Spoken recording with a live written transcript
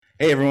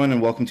Hey everyone,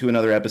 and welcome to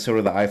another episode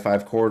of the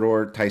I-5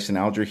 Corridor. Tyson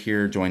Alger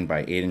here, joined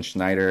by Aiden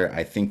Schneider.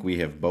 I think we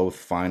have both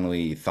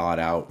finally thawed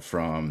out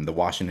from the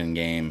Washington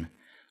game,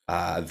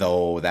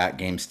 though that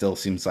game still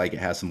seems like it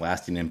has some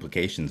lasting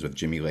implications with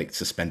Jimmy Lake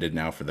suspended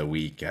now for the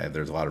week.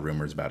 There's a lot of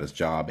rumors about his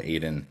job.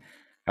 Aiden,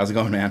 how's it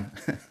going, man?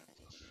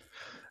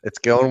 It's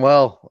going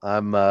well.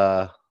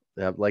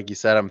 Like you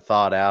said, I'm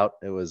thawed out.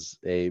 It was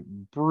a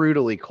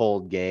brutally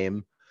cold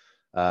game,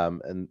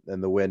 and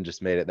the wind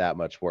just made it that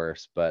much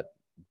worse. But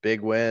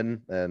big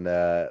win, and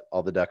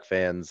all the Duck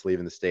fans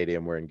leaving the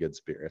stadium were in good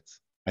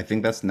spirits. I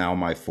think that's now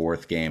my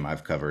fourth game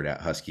I've covered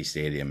at Husky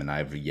Stadium, and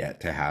I've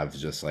yet to have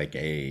just like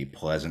a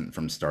pleasant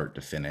from start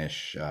to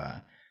finish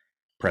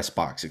press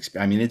box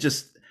I mean, it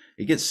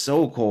gets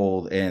so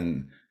cold,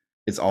 and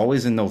it's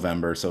always in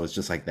November, so it's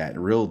just like that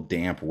real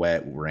damp,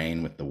 wet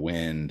rain with the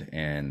wind.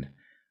 And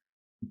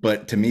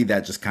but to me,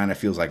 that just kind of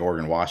feels like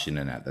Oregon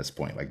Washington at this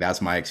point. Like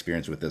that's my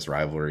experience with this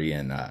rivalry,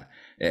 and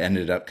it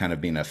ended up kind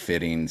of being a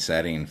fitting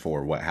setting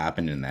for what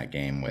happened in that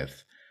game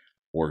with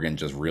Oregon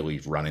just really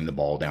running the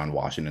ball down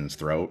Washington's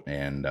throat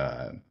and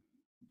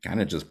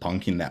kind of just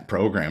punking that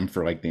program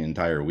for like the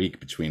entire week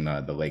between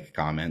the Lake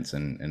comments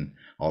and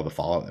all the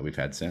fallout that we've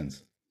had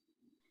since.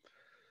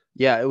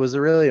 Yeah, it was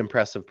a really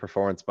impressive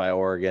performance by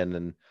Oregon,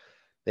 and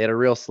they had a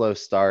real slow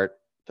start,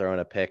 throwing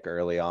a pick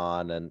early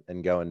on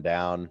and going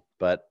down,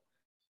 but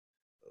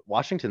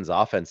Washington's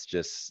offense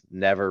just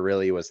never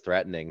really was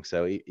threatening.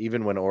 So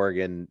even when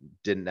Oregon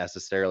didn't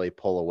necessarily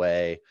pull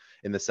away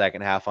in the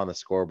second half on the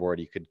scoreboard,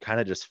 you could kind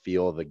of just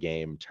feel the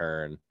game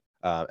turn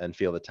and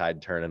feel the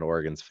tide turn in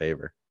Oregon's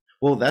favor.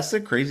 Well, that's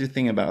the crazy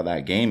thing about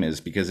that game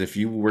is because if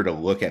you were to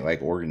look at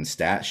like Oregon's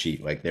stat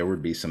sheet, like there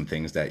would be some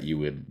things that you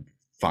would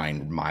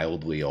find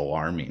mildly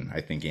alarming.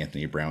 I think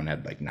Anthony Brown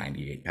had like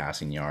 98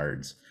 passing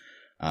yards.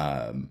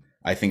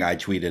 I think I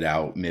tweeted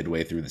out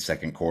midway through the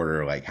second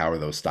quarter, like, how are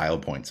those style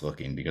points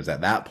looking? Because at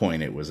that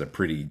point, it was a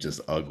pretty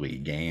just ugly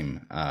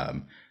game.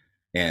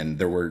 And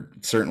there were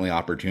certainly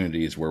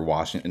opportunities where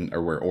Washington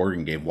or where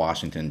Oregon gave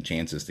Washington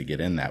chances to get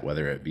in that,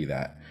 whether it be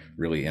that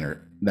really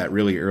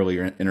early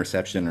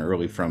interception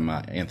early from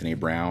Anthony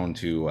Brown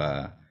to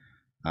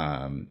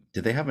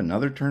did they have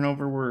another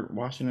turnover where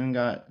Washington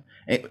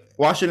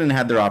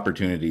had their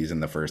opportunities in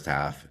the first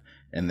half,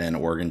 and then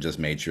Oregon just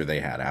made sure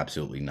they had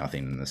absolutely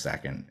nothing in the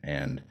second.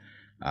 And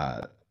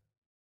uh,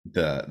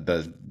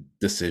 the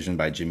decision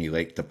by Jimmy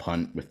Lake to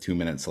punt with 2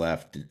 minutes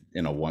left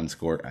in a one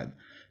score,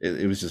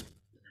 it was just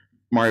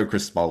Mario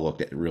Cristobal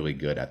looked really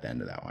good at the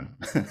end of that one.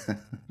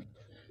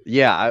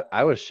 Yeah,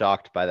 I was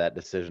shocked by that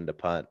decision to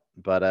punt,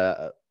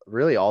 but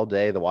really all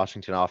day the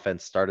Washington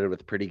offense started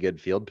with pretty good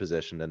field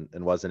position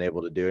and wasn't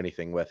able to do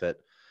anything with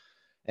it.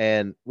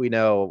 And we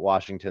know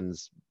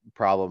Washington's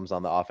problems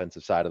on the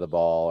offensive side of the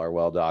ball are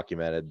well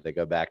documented. They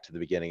go back to the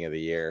beginning of the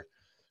year.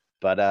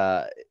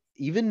 But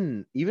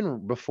even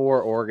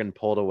before Oregon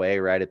pulled away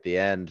right at the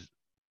end,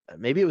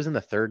 maybe it was in the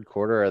third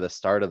quarter or the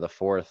start of the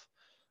fourth,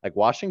 like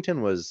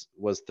Washington was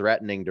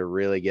threatening to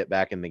really get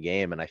back in the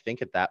game. And I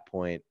think at that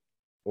point,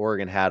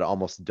 Oregon had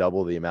almost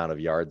double the amount of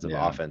yards of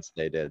Yeah. offense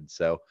they did.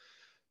 So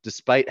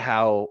despite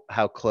how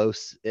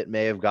close it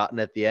may have gotten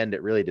at the end,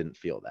 it really didn't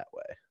feel that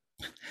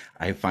way.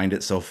 I find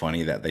it so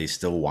funny that they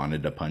still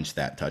wanted to punch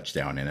that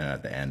touchdown in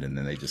at the end, and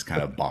then they just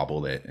kind of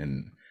bobbled it.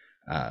 And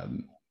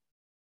um,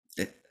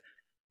 it,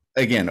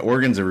 again,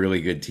 Oregon's a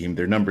really good team.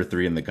 They're number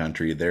three in the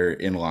country. They're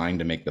in line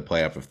to make the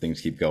playoff if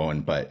things keep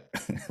going. But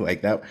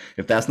like that,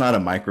 if that's not a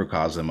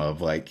microcosm of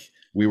like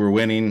we were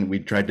winning, we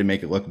tried to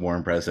make it look more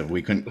impressive.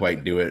 We couldn't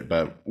quite do it,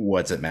 but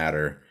what's it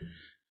matter?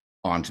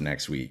 On to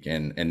next week,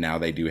 and now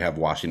they do have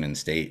Washington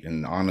State,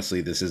 and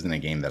honestly this isn't a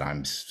game that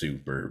I'm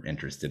super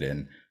interested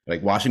in.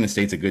 Like Washington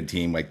State's a good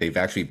team, like they've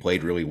actually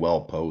played really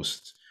well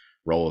post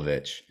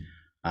Rolovich.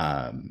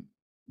 um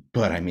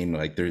but I mean,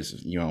 like there's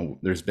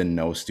been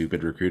no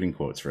stupid recruiting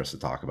quotes for us to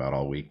talk about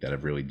all week that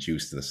have really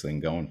juiced this thing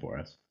going for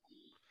us.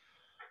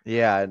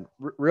 Yeah, and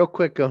real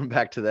quick, going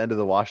back to the end of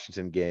the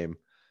Washington game,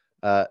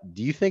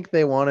 do you think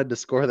they wanted to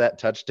score that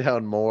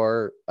touchdown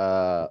more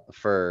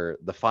for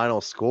the final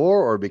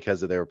score or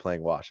because they were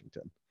playing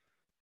Washington?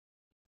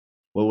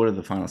 Well, what would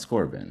the final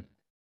score been?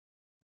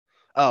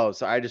 Oh,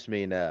 so I just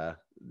mean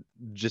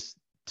just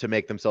to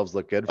make themselves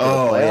look good for the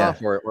Oh yeah.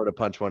 playoff or to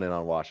punch one in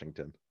on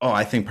Washington. Oh,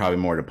 I think probably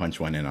more to punch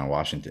one in on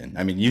Washington.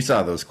 I mean, you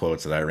saw those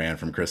quotes that I ran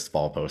from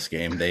Cristobal post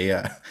game. They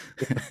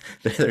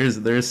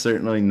there's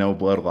certainly no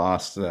blood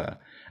lost.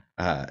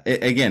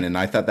 Again, and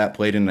I thought that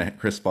played into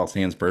Cristobal's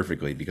hands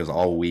perfectly because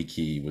all week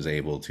he was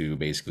able to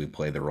basically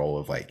play the role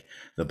of like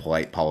the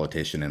polite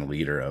politician and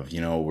leader of,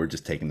 we're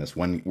just taking this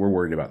one. We're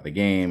worried about the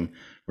game.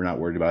 We're not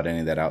worried about any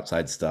of that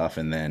outside stuff.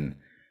 And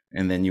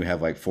then you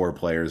have like four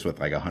players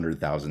with like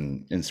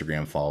 100,000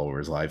 Instagram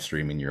followers live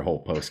streaming your whole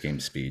post game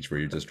speech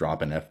where you're just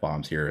dropping f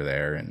bombs here or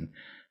there.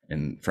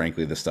 And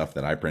frankly, the stuff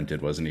that I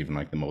printed wasn't even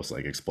like the most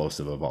like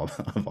explosive of all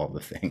of all the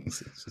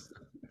things. It's just,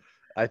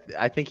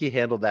 I think he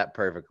handled that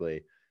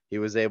perfectly. He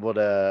was able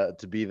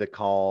to be the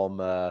calm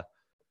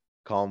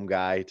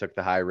guy. He took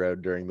the high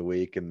road during the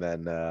week and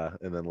then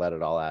let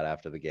it all out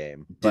after the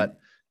game. did But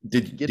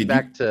Did getting did you?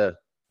 back to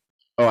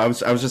Oh, I was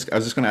just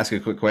going to ask a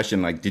quick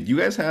question. Like, did you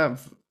guys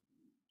have?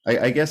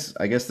 I guess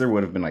there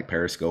would have been like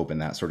Periscope and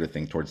that sort of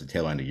thing towards the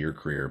tail end of your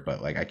career,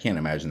 but like I can't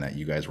imagine that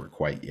you guys were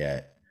quite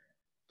yet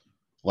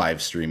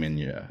live streaming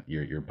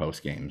your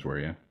post games, were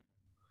you?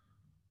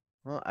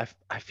 well,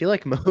 I feel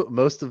like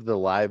most of the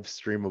live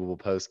streamable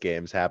post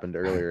games happened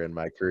earlier in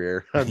my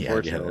career, Yeah,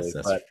 unfortunately.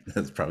 But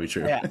that's probably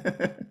true.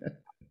 I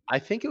I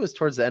think it was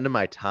towards the end of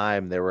my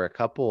time. There were a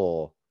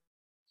couple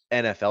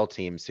NFL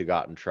teams who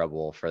got in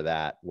trouble for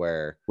that,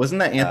 where Wasn't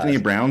that uh, Anthony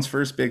Brown's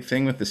first big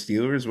thing with the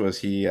Steelers? Was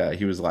he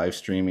was live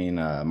streaming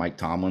Mike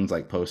Tomlin's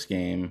like post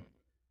game?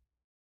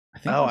 I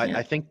think that oh,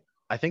 was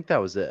I think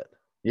that was it.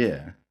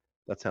 yeah.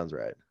 That sounds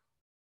right.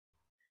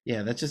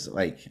 Yeah, that's just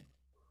like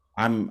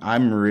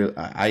I'm real.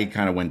 I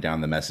kind of went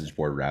down the message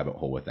board rabbit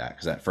hole with that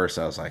because at first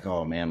I was like,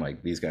 oh man,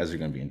 like these guys are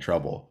going to be in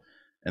trouble,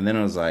 and then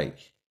I was like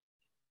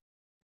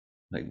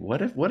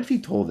what if he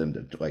told them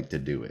to like to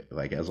do it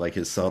like as like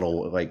his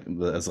subtle like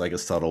as like a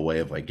subtle way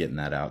of like getting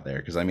that out there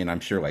because I mean I'm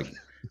sure like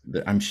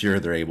I'm sure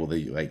they're able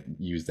to like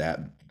use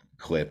that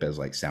clip as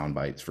like sound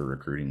bites for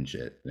recruiting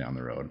shit down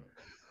the road.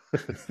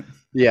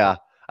 Yeah,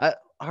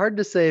 hard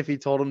to say if he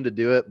told him to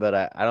do it, but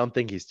I don't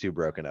think he's too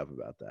broken up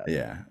about that.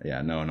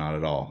 Yeah, no, not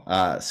at all.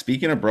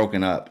 Speaking of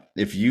broken up,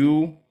 if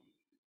you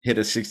hit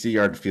a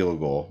 60-yard field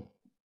goal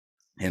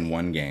in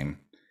one game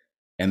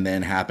and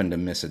then happen to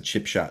miss a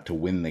chip shot to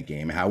win the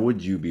game, how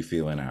would you be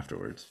feeling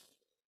afterwards?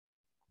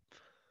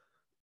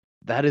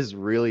 That is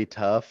really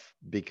tough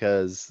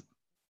because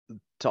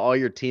to all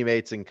your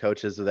teammates and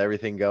coaches with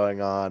everything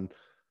going on,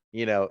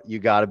 you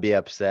got to be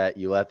upset.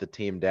 You let the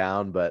team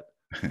down, but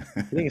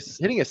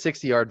hitting a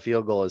 60-yard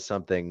field goal is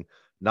something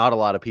not a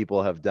lot of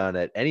people have done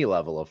at any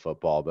level of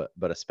football,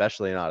 but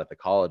especially not at the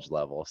college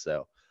level.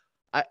 So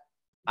I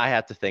I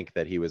have to think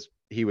that he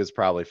was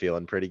probably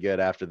feeling pretty good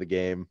after the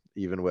game,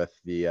 even with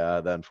the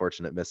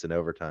unfortunate miss in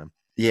overtime.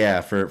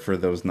 Yeah, for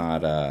those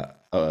not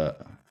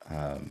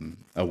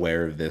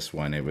aware of this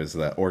one, it was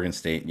the Oregon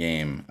State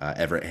game.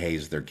 Everett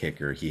Hayes, their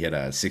kicker, he hit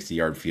a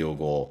 60-yard field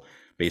goal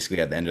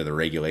basically at the end of the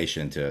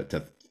regulation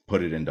to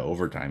put it into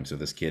overtime. So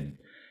this kid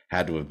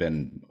had to have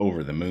been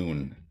over the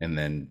moon, and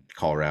then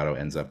Colorado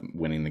ends up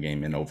winning the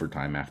game in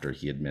overtime after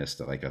he had missed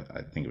like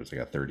I think it was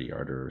like a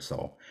 30-yarder or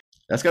so.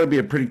 That's got to be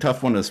a pretty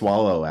tough one to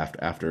swallow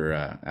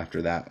after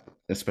that,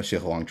 especially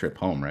a long trip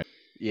home, right?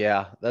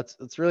 Yeah,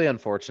 that's really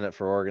unfortunate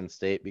for Oregon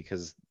State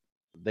because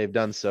they've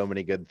done so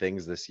many good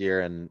things this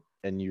year, and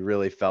you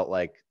really felt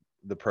like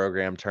the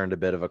program turned a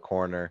bit of a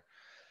corner.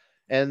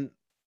 And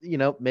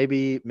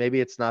maybe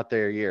it's not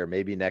their year.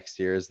 Maybe next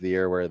year is the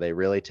year where they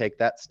really take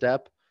that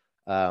step.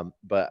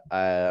 But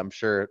I'm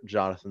sure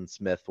Jonathan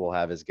Smith will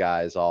have his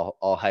guys all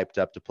hyped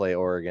up to play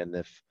Oregon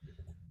if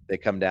they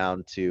come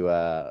down to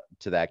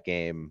that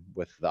game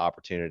with the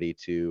opportunity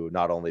to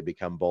not only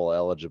become bowl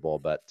eligible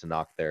but to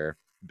knock their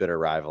bitter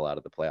rival out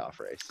of the playoff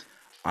race.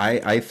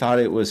 I thought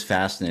it was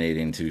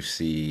fascinating to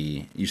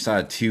see. You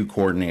saw two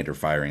coordinator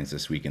firings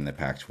this week in the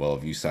Pac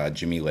 12. You saw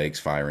Jimmy Lake's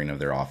firing of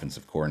their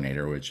offensive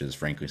coordinator, which is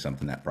frankly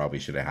something that probably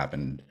should have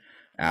happened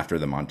after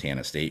the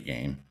Montana State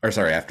game. Or,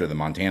 sorry, after the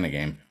Montana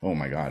game. Oh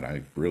my God,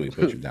 I really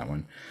butchered that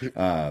one.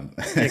 Can't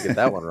get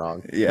that one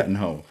wrong. Yeah,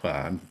 no.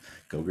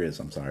 Go Grizz,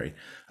 I'm sorry.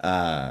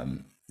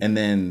 And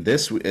then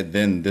this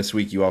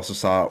week, you also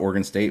saw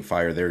Oregon State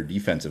fire their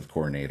defensive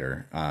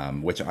coordinator,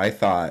 which I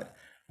thought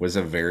was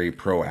a very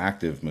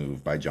proactive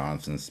move by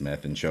Jonathan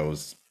Smith and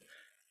shows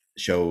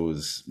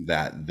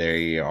that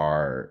they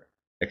are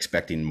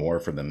expecting more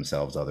for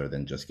themselves other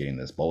than just getting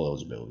this bowl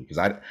eligibility. Because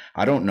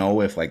I don't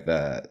know if like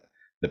the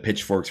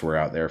pitchforks were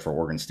out there for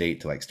Oregon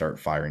State to like start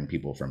firing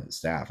people from its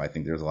staff. I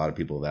think there's a lot of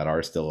people that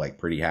are still like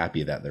pretty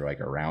happy that they're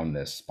like around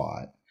this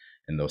spot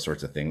and those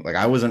sorts of things. Like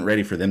I wasn't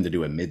ready for them to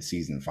do a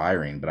mid-season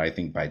firing, but I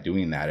think by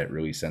doing that, it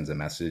really sends a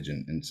message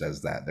and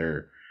says that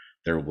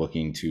they're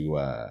looking to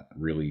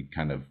really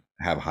kind of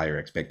have higher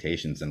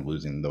expectations than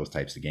losing those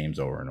types of games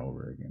over and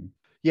over again.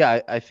 Yeah,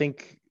 I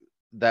think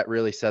that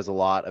really says a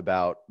lot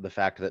about the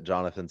fact that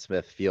Jonathan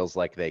Smith feels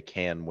like they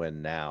can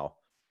win now.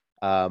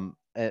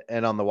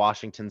 And on the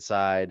Washington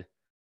side,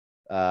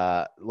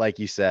 like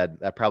you said,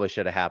 that probably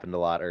should have happened a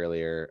lot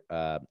earlier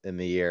in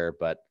the year,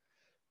 but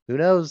who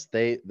knows?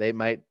 They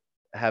might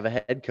have a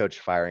head coach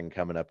firing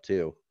coming up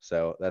too.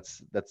 So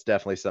that's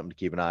definitely something to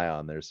keep an eye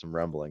on. There's some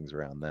rumblings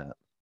around that.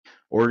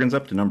 Oregon's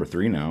up to number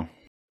 3 now.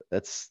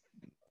 That's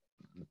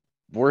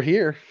We're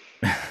here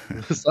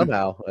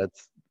somehow.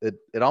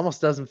 It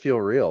almost doesn't feel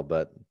real,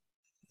 but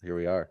here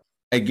we are.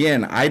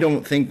 Again, I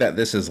don't think that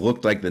this has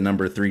looked like the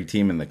number 3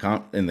 team in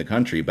the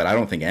country, but I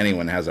don't think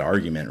anyone has an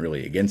argument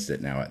really against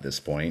it now at this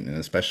point, and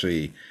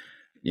especially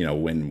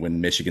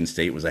when Michigan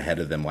State was ahead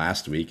of them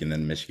last week, and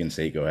then Michigan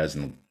State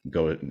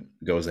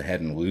goes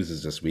ahead and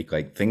loses this week.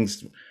 Like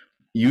things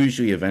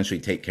usually eventually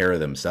take care of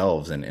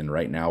themselves, and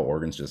right now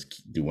Oregon's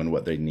just doing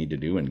what they need to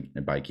do, and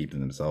by keeping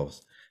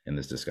themselves in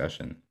this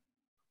discussion.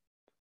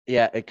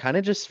 Yeah, it kind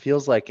of just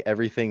feels like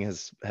everything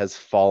has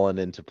fallen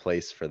into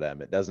place for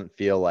them. It doesn't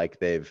feel like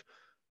they've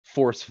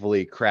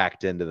forcefully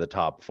cracked into the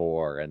top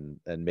four and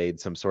made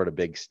some sort of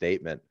big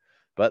statement.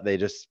 But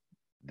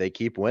they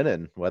keep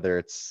winning, whether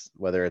it's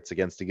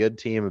against a good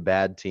team, a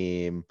bad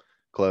team,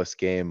 close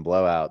game,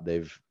 blowout.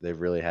 They've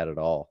really had it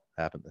all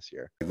happen this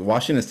year.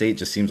 Washington State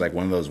just seems like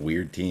one of those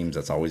weird teams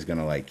that's always going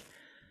to like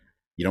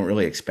you don't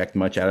really expect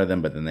much out of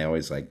them, but then they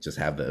always like just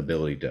have the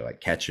ability to like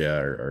catch you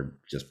or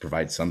just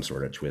provide some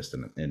sort of twist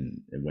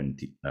in when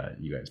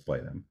you guys play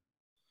them.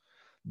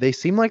 They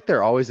seem like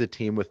they're always a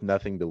team with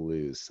nothing to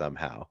lose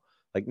somehow.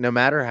 Like no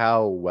matter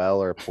how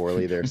well or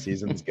poorly their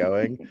season's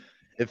going,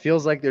 it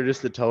feels like they're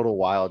just a total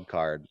wild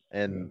card.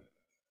 Yeah. And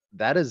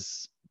that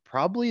is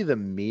probably the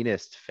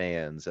meanest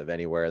fans of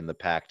anywhere in the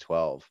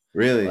Pac-12.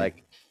 Really?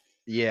 Like,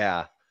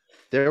 yeah,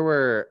 there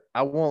were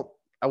I won't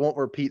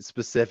repeat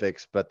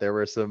specifics, but there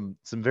were some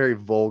very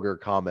vulgar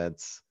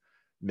comments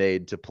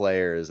made to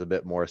players a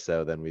bit more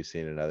so than we've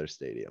seen in other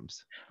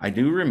stadiums. I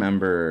do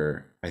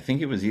remember, I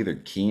think it was either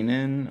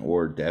Keenan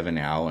or Devin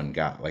Allen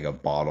got like a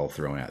bottle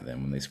thrown at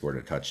them when they scored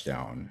a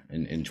touchdown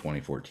in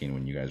 2014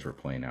 when you guys were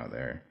playing out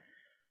there.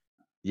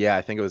 Yeah,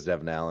 I think it was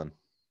Devin Allen.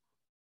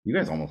 You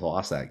guys almost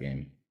lost that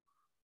game.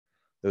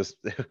 It was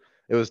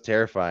it was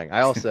terrifying.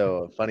 I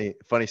also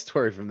funny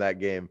story from that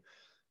game.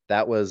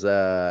 That was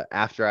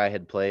after I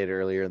had played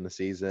earlier in the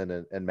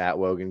season and Matt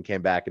Wogan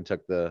came back and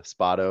took the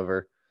spot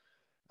over.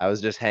 I was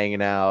just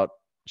hanging out,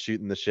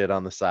 shooting the shit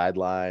on the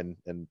sideline,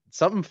 and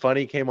something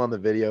funny came on the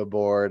video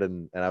board,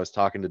 and I was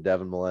talking to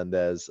Devin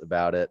Melendez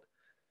about it.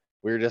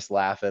 We were just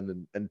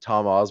laughing, and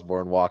Tom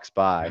Osborne walks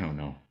I by. don't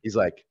know. He's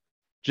like,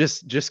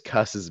 just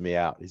cusses me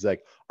out. He's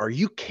like, "Are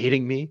you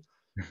kidding me?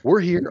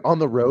 We're here on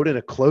the road in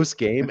a close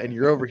game, and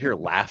you're over here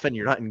laughing.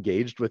 You're not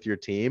engaged with your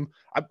team.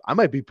 I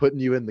might be putting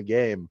you in the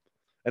game."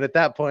 And at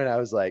that point, I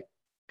was like,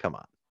 "Come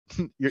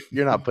on,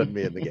 you're not putting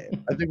me in the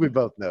game." I think we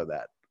both know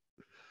that.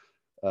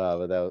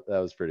 But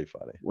that was pretty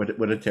funny.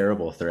 What a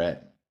terrible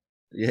threat.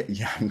 Yeah,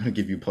 yeah, I'm gonna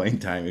give you playing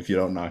time if you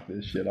don't knock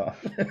this shit off.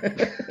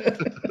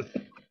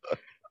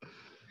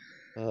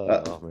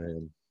 uh, Oh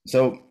man.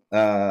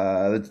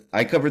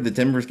 I covered the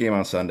Timbers game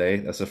on Sunday.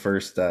 That's the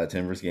first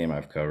Timbers game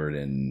I've covered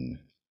in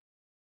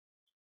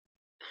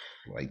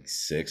like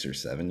 6 or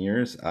 7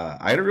 years.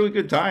 I had a really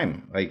good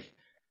time. Like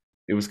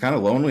it was kind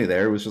of lonely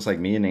there. It was just like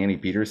me and Andy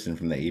Peterson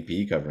from the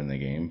AP covering the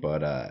game,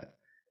 but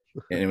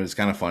and it was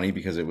kind of funny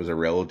because it was a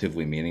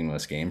relatively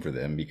meaningless game for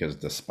them because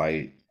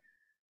despite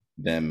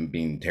them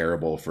being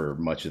terrible for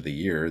much of the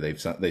year,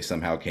 they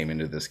somehow came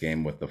into this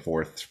game with the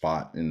fourth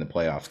spot in the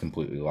playoffs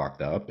completely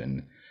locked up,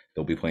 and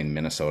they'll be playing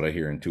Minnesota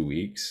here in 2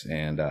 weeks.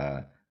 And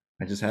I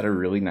just had a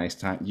really nice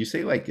time. You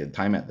say like a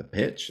time at the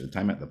pitch, a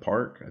time at the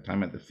park, a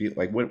time at the field.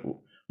 Like what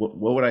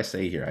would I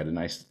say here? I had a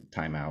nice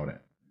time out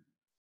at.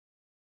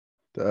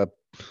 The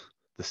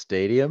the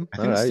stadium?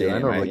 I I, don't think know, I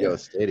stadium. normally go Yeah,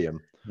 with stadium.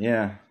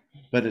 yeah.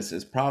 But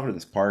it's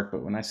Providence Park.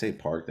 But when I say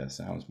park, that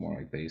sounds more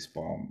like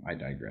baseball. I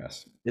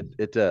digress.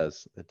 It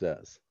does. It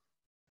does.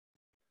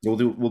 We'll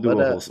do But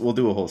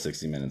a whole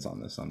 60 minutes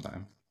on this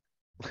sometime.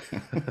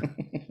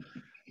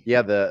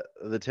 yeah,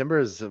 the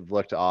Timbers have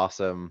looked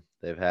awesome.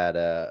 They've had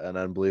an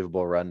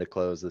unbelievable run to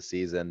close the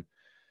season.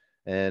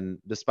 And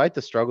despite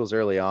the struggles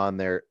early on,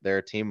 they're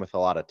a team with a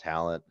lot of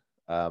talent.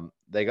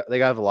 They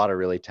got a lot of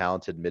really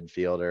talented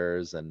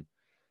midfielders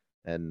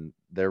and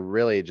they're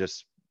really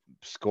just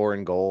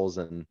scoring goals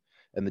and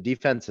the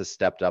defense has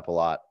stepped up a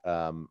lot.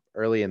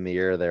 Early in the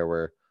year, there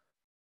were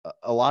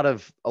a lot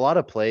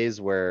of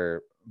plays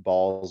where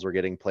balls were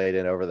getting played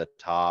in over the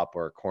top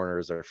or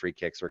corners or free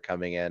kicks were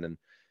coming in and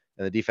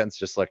the defense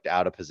just looked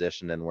out of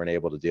position and weren't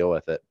able to deal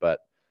with it. But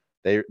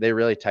they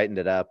really tightened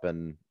it up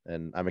and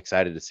I'm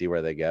excited to see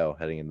where they go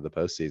heading into the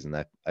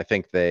postseason. I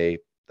think they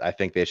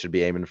should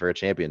be aiming for a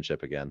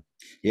championship again.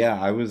 Yeah,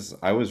 I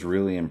was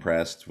really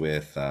impressed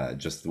with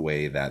just the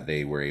way that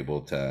they were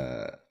able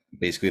to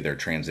basically their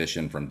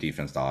transition from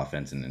defense to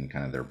offense and then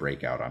kind of their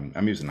breakout.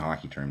 I'm using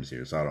hockey terms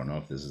here, so I don't know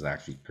if this is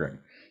actually correct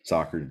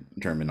soccer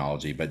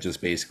terminology, but just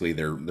basically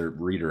their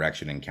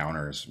redirection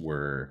encounters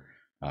were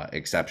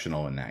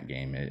exceptional in that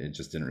game. It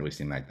just didn't really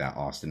seem like that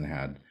Austin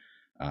had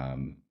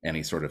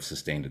any sort of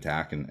sustained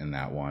attack in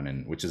that one,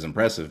 and which is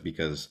impressive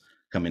because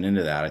coming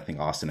into that, I think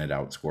Austin had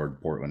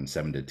outscored Portland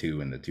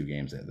 7-2 in the 2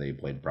 games that they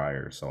played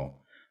prior. So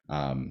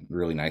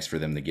really nice for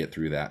them to get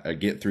through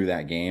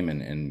that game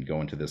and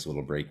go into this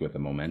little break with a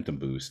momentum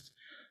boost.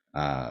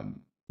 Now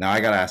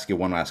I got to ask you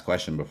one last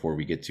question before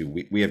we get to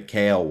we have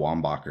KL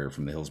Wombacher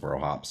from the Hillsboro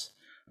Hops.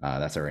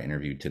 That's our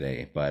interview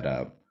today.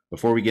 But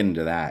before we get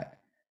into that,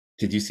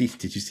 did you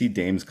see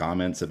Dame's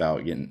comments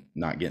about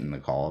not getting the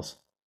calls?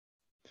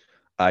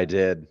 I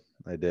did.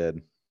 I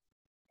did.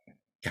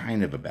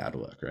 Kind of a bad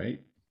look, right?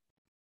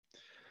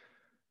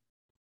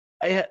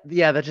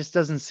 Yeah, that just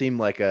doesn't seem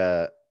like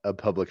a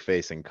public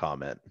facing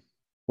comment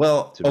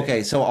Well, to me.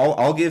 okay, so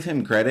I'll give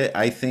him credit.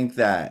 I think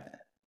that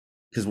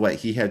because what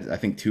he had, I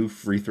think 2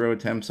 free throw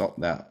attempts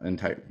that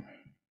entire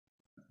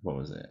what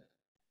was it?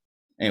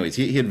 Anyways,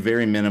 he had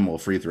very minimal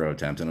free throw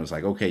attempts, and it was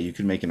like, okay, you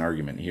can make an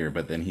argument here.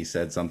 But then he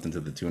said something to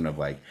the tune of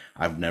like,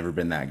 I've never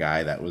been that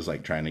guy that was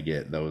like trying to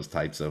get those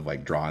types of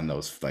like drawing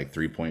those like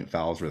 3 point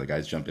fouls where the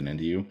guy's jumping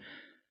into you.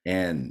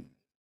 And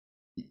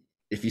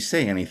if you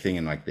say anything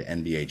in like the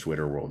NBA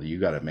Twitter world, you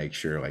got to make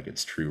sure like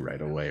it's true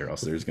right away, or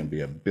else there's going to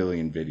be a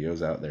billion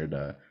videos out there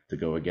to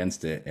go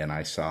against it. And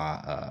I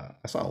saw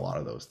a lot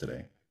of those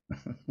today.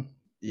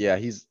 Yeah,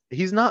 he's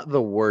not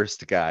the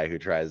worst guy who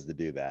tries to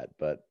do that,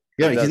 but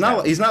Yeah, it does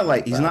happen from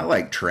time to he's not time.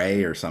 like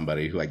Trey or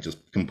somebody who like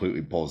just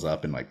completely pulls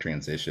up and like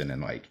transition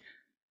and like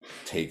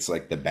takes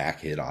like the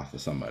back hit off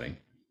of somebody.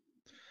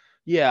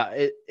 Yeah,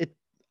 it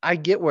I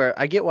get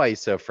why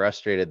he's so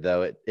frustrated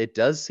though. It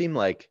does seem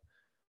like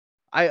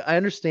I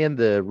understand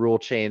the rule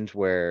change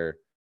where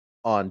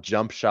on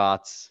jump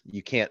shots,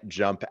 you can't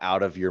jump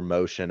out of your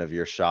motion of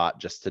your shot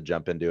just to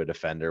jump into a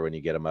defender when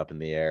you get them up in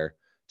the air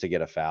to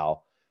get a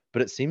foul.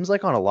 But it seems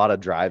like on a lot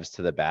of drives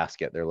to the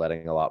basket, they're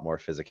letting a lot more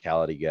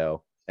physicality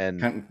go. And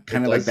Kind it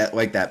of does,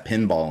 like that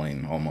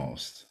pinballing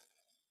almost.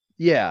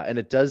 yeah, and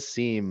it does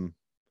seem,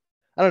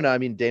 I don't know. I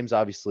mean, Dame's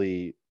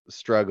obviously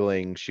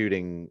struggling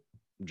shooting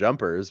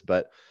jumpers,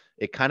 but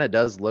it kind of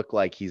does look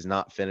like he's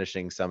not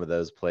finishing some of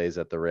those plays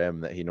at the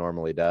rim that he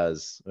normally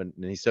does. And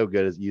he's so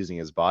good at using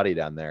his body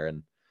down there.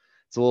 And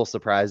it's a little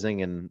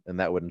surprising, and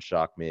that wouldn't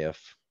shock me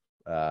if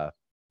uh,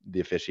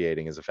 the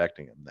officiating is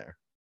affecting him there.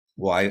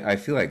 Well, I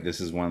feel like this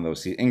is one of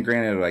those. And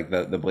granted, like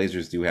the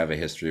Blazers do have a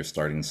history of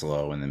starting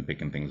slow and then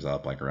picking things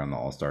up like around the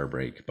All Star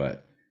break,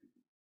 but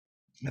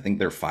I think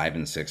they're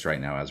 5-6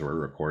 right now as we're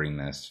recording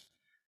this.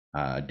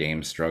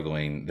 Dame's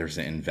struggling. There's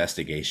an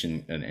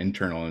investigation, an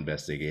internal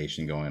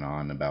investigation going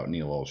on about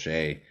Neil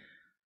O'Shea.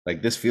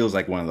 Like this feels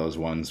like one of those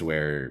ones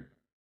where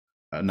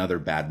another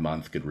bad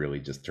month could really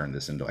just turn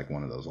this into like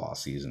one of those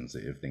lost seasons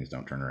if things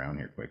don't turn around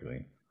here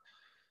quickly.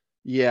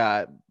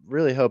 Yeah,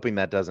 really hoping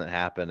that doesn't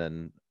happen.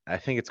 And I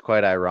think it's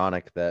quite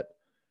ironic that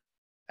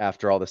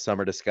after all the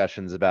summer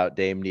discussions about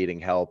Dame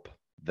needing help,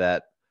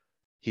 that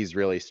he's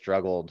really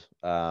struggled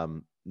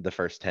the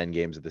first 10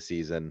 games of the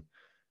season,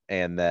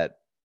 and that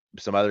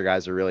some other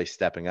guys are really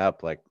stepping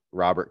up, like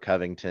Robert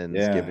Covington's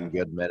Yeah. given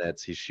good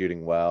minutes. He's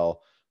shooting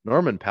well.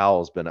 Norman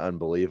Powell's been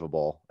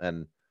unbelievable.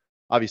 And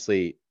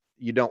obviously,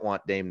 you don't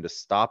want Dame to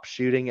stop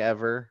shooting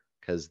ever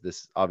because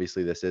this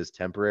is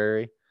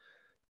temporary.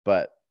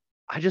 But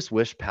I just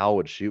wish Powell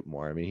would shoot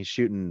more. I mean, he's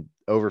shooting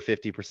over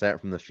 50%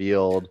 from the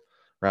field,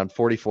 around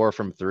 44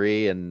 from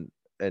three, and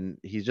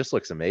he just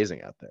looks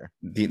amazing out there.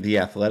 The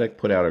Athletic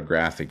put out a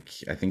graphic,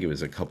 I think it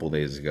was a couple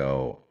days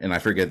ago, and I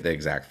forget the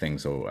exact thing,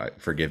 so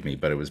forgive me,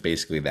 but it was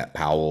basically that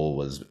Powell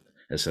was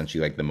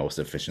essentially like the most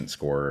efficient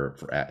scorer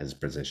at his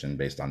position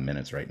based on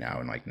minutes right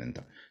now in like an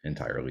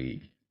entire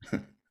league.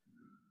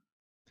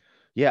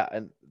 Yeah,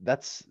 and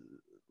that's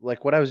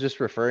like what I was just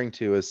referring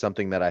to is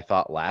something that I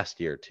thought last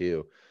year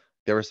too.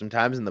 There were some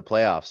times in the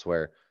playoffs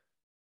where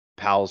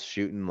Powell's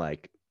shooting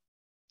like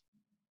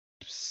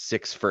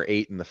 6 for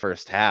 8 in the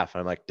first half. And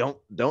I'm like,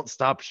 don't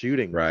stop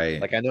shooting. Right.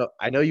 Like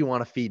I know you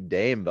want to feed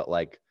Dame, but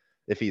like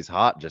if he's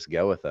hot, just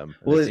go with him.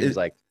 And Well, it seems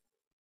like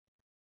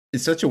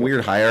it's such a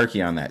weird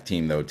hierarchy on that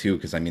team though too,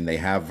 because I mean they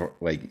have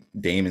like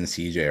Dame and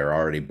CJ are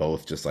already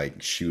both just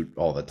like shoot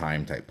all the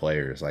time type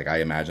players. Like I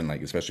imagine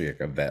like especially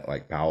like a vet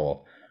like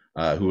Powell,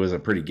 who was a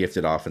pretty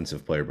gifted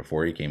offensive player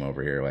before he came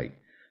over here. Like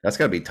that's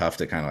got to be tough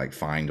to kind of like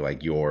find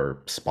like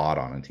your spot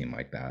on a team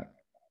like that.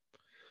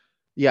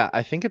 yeah,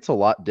 I think it's a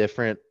lot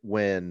different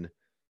when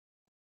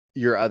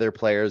your other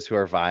players who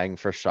are vying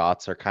for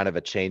shots are kind of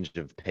a change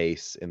of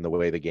pace in the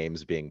way the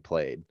game's being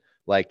played.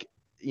 Like,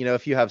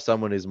 if you have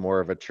someone who's more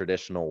of a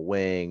traditional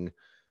wing,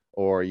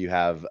 or you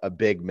have a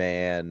big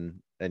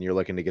man and you're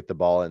looking to get the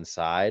ball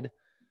inside,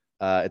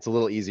 it's a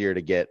little easier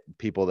to get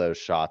people those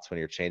shots when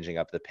you're changing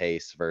up the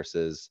pace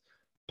versus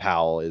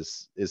Powell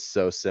is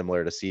so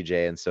similar to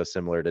CJ and so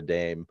similar to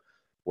Dame,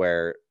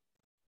 where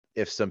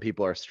if some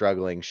people are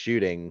struggling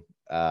shooting,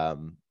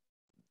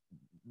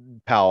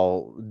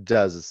 Powell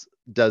does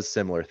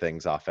similar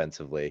things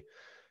offensively.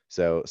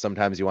 So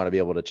sometimes you want to be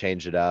able to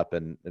change it up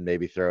and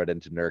maybe throw it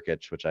into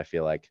Nurkic, which I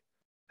feel like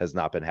has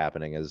not been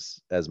happening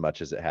as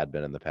much as it had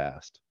been in the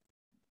past.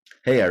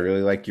 Hey, I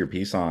really like your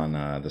piece on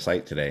the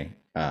site today.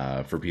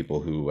 For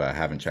people who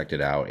haven't checked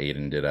it out,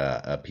 Aiden did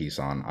a piece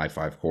on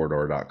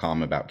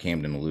i5corridor.com about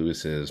Camden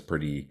Lewis's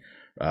pretty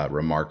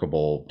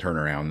remarkable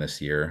turnaround this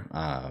year.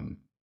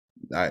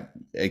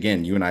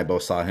 Again, you and I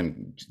both saw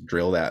him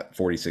drill that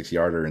 46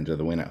 yarder into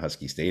the win at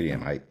Husky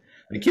Stadium.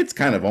 The kid's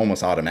kind of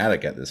almost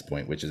automatic at this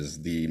point, which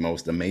is the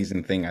most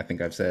amazing thing I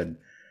think I've said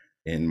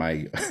in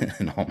my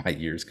in all my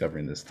years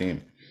covering this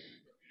team.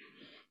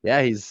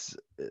 Yeah, he's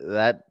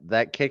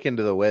that kick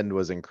into the wind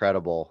was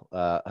incredible.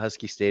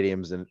 Husky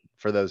Stadiums, and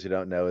for those who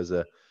don't know, is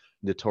a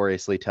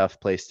notoriously tough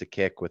place to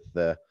kick with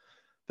the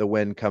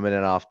wind coming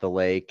in off the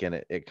lake, and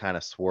it kind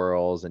of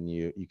swirls and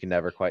you can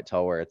never quite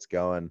tell where it's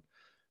going.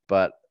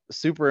 But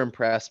super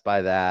impressed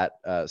by that.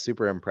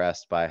 Super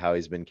impressed by how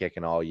he's been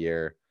kicking all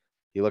year.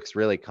 He looks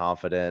really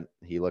confident.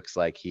 He looks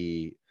like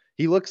he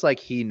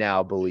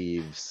now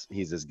believes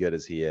he's as good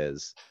as he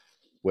is.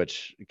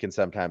 which can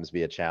sometimes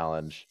be a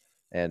challenge.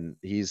 And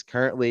he's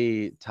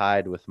currently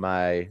tied with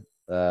my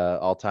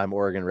all-time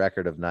Oregon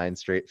record of 9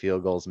 straight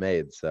field goals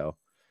made. So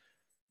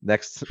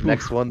next Whew.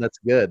 one that's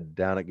good,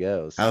 down it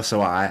goes. Oh,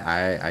 so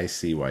I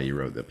see why you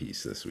wrote the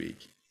piece this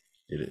week.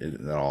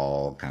 It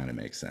all kind of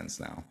makes sense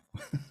now.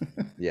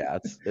 Yeah,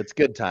 it's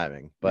good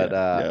timing. But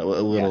Yeah, yeah,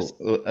 a yes.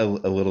 little,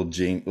 a little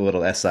jinx, a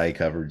little SI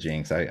cover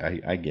jinx.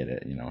 I get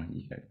it. You know.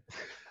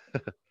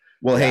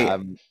 Well, Yeah, hey,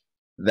 I'm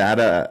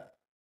that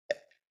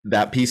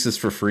that piece is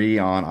for free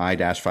on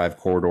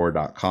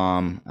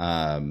i-5corridor.com.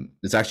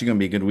 It's actually going to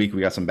be a good week.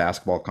 We got some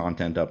basketball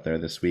content up there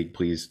this week.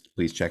 Please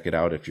check it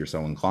out if you're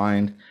so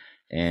inclined.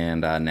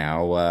 And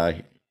now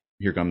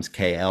here comes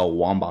KL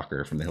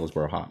Wombacher from the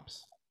Hillsboro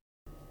Hops.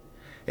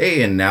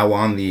 Hey, and now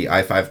on the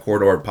I-5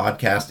 Corridor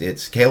podcast,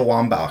 it's Kale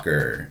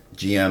Wombacher,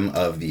 GM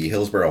of the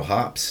Hillsboro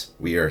Hops.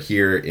 We are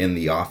here in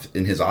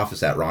his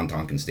office at Ron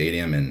Tonkin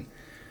Stadium, and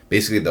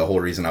basically the whole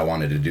reason I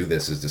wanted to do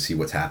this is to see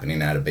what's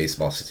happening at a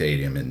baseball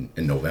stadium in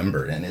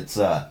November, and it's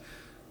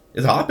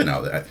hopping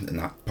out there.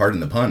 Not pardon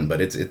the pun,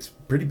 but it's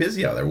pretty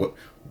busy out there.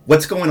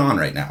 What's going on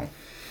right now?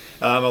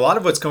 A lot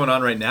of what's going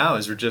on right now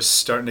is we're just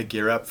starting to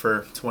gear up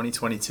for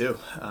 2022.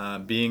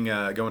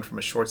 Going from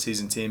a short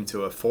season team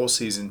to a full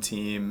season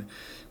team,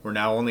 we're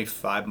now only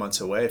 5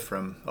 months away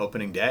from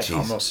opening day,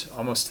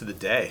 almost to the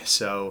day.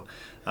 So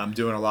I'm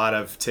doing a lot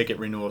of ticket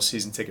renewals,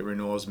 season ticket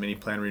renewals, mini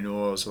plan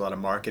renewals, a lot of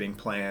marketing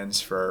plans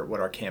for what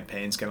our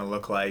campaign's going to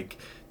look like,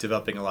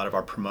 developing a lot of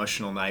our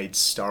promotional nights,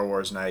 Star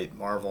Wars night,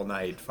 Marvel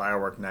night,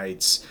 firework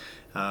nights.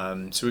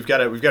 So we've got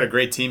a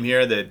great team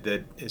here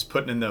that is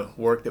putting in the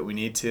work that we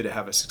need to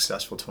have a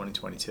successful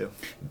 2022.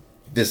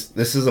 This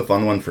is a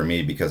fun one for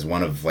me because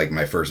one of like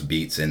my first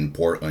beats in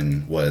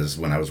Portland was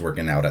when I was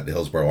working out at the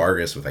Hillsboro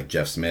Argus with like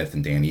Jeff Smith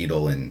and Dan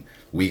Edel, and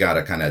we got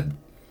to kind of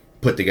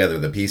put together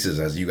the pieces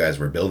as you guys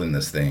were building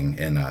this thing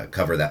and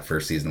cover that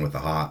first season with the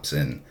Hops.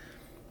 And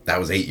that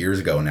was 8 years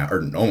ago now,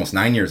 or almost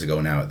 9 years ago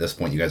now. At this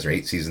point, you guys are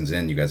 8 seasons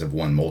in. You guys have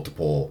won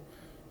multiple,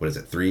 what is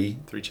it, three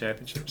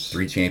championships.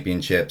 3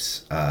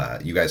 championships.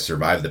 You guys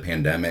survived the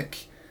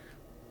pandemic.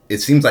 It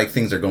seems like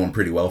things are going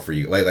pretty well for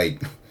you.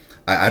 Like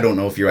I don't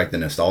know if you're like the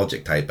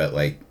nostalgic type, but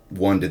like,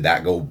 one, did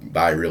that go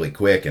by really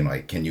quick? And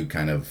like, can you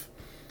kind of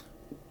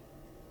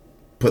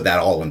put that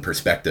all in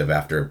perspective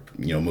after,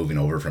 moving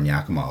over from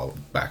Yakima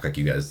back like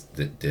you guys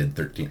did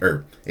 13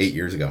 or 8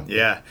 years ago?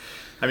 Yeah.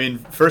 I mean,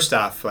 first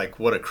off, like,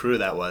 what a crew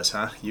that was,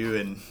 huh? You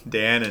and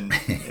Dan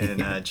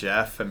and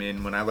Jeff. I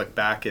mean, when I look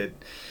back at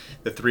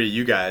the three of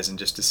you guys and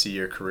just to see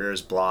your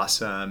careers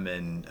blossom,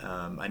 and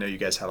I know you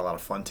guys had a lot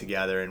of fun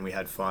together, and we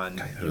had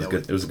fun. It was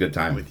good. It was a good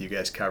time with you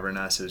guys covering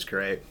us. It was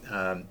great.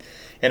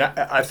 And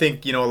I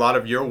think, a lot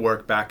of your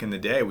work back in the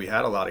day, we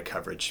had a lot of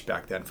coverage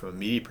back then from a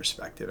media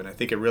perspective, and I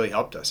think it really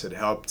helped us. It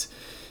helped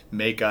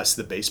make us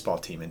the baseball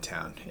team in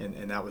town,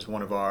 and that was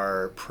one of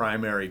our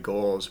primary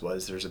goals.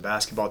 Was there's a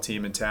basketball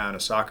team in town, a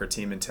soccer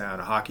team in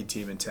town, a hockey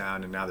team in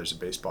town, and now there's a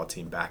baseball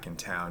team back in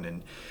town.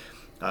 And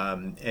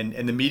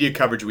the media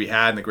coverage we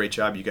had and the great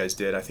job you guys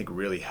did, I think,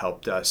 really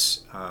helped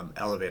us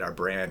elevate our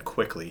brand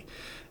quickly,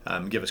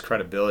 give us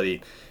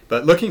credibility.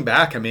 But looking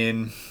back, I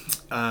mean,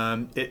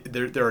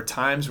 there are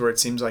times where it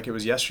seems like it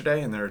was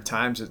yesterday, and there are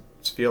times that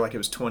feel like it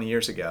was 20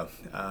 years ago.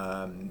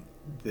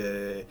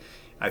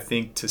 I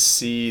think to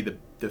see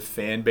the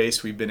fan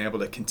base we've been able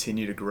to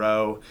continue to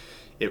grow,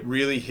 it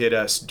really hit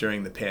us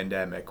during the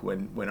pandemic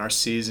when our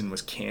season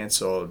was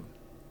canceled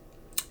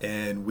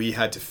and we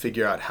had to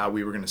figure out how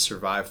we were going to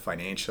survive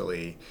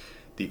financially.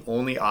 The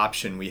only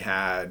option we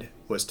had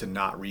was to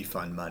not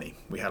refund money.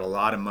 We had a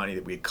lot of money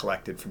that we had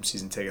collected from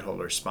season ticket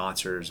holders,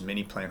 sponsors,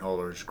 mini plan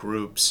holders,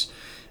 groups,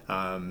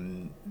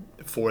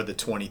 for the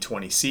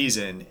 2020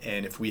 season,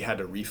 and if we had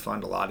to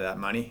refund a lot of that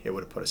money, it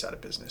would have put us out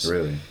of business.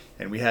 Really?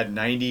 And we had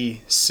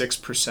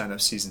 96%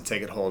 of season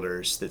ticket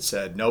holders that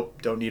said, nope,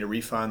 don't need a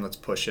refund, let's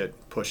push it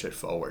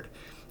forward.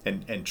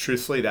 And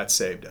truthfully, that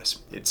saved us.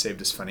 It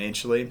saved us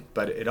financially,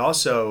 but it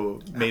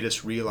also made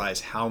us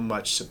realize how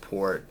much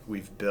support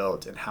we've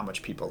built and how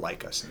much people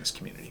like us in this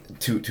community.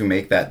 To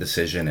make that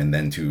decision and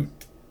then to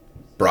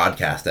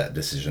broadcast that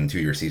decision to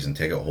your season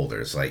ticket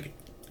holders, like,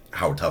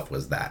 how tough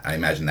was that? I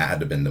imagine that had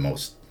to have been the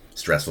most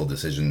stressful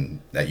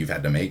decision that you've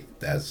had to make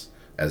as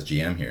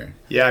GM here.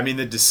 Yeah, I mean,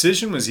 the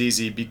decision was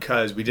easy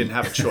because we didn't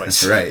have a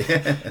choice. Right.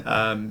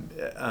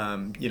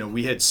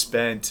 We had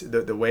spent,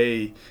 the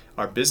way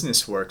our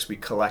business works, we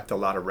collect a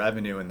lot of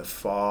revenue in the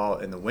fall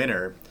and the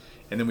winter,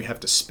 and then we have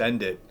to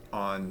spend it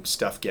on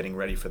stuff getting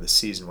ready for the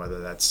season,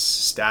 whether that's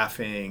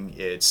staffing,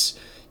 it's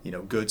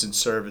goods and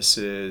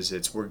services.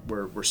 It's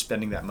we're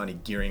spending that money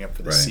gearing up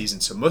for the season.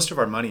 So most of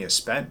our money is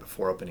spent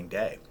before opening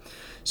day.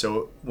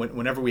 So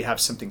whenever we have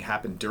something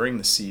happen during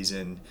the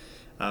season,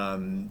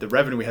 the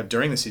revenue we have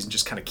during the season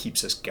just kind of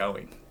keeps us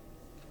going.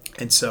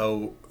 And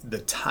so the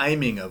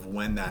timing of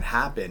when that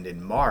happened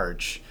in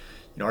March,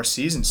 our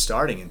season's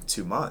starting in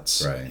 2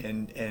 months, right?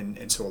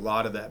 And so a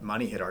lot of that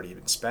money had already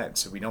been spent.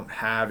 So we don't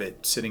have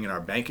it sitting in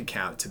our bank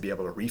account to be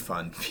able to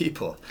refund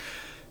people.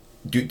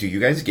 Do you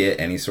guys get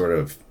any sort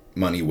of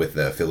money with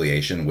the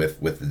affiliation with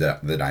the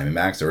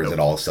Diamondbacks, or is it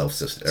all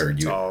self-sustained?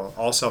 It's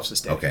all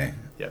self-sustained. Okay.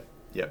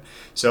 Yep.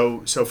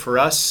 So for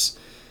us,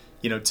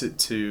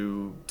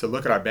 to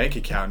look at our bank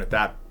account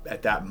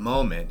at that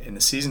moment, and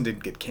the season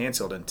didn't get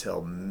canceled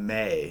until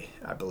May,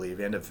 I believe,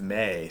 end of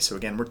May. So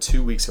again, we're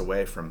 2 weeks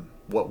away from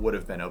what would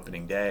have been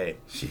opening day.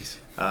 Jeez.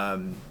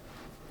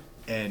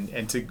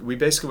 We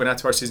basically went out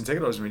to our season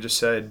ticket holders and we just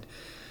said,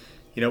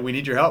 we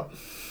need your help.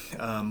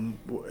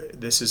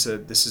 This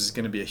is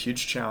going to be a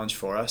huge challenge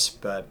for us,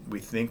 but we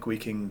think we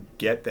can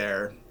get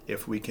there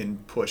if we can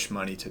push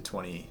money to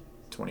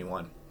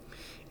 2021.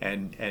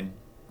 And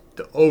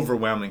the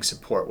overwhelming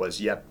support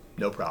was, yep,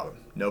 no problem.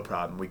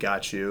 We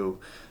got you.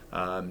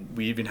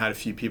 We even had a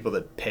few people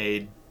that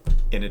paid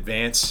in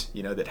advance,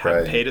 that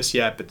hadn't paid us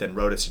yet, but then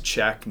wrote us a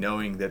check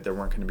knowing that there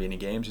weren't going to be any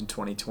games in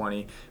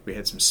 2020. We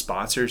had some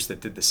sponsors that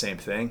did the same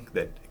thing,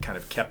 that kind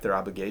of kept their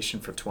obligation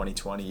for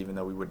 2020, even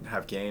though we wouldn't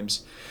have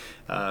games.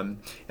 And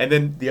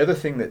then the other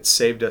thing that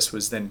saved us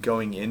was then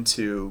going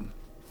into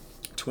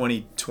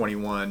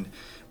 2021,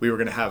 we were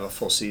going to have a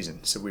full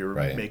season. So we were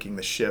making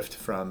the shift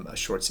from a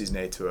short season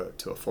A to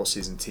a full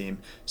season team.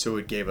 So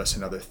it gave us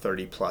another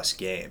 30 plus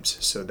games.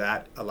 So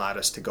that allowed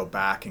us to go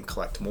back and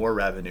collect more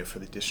revenue for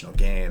the additional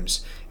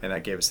games. And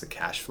that gave us the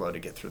cash flow to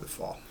get through the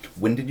fall.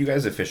 When did you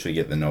guys officially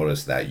get the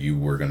notice that you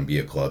were going to be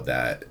a club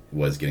that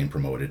was getting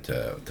promoted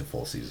to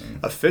full season?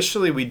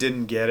 Officially, we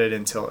didn't get it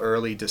until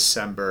early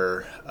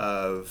December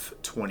of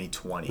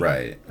 2020.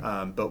 Right.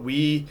 But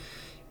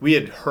we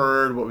had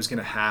heard what was going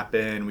to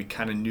happen. We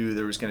kind of knew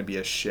there was going to be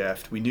a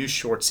shift. We knew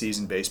short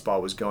season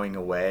baseball was going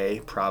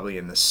away probably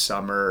in the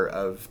summer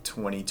of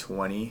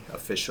 2020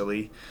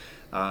 officially.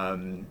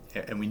 And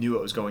we knew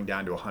it was going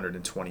down to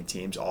 120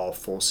 teams, all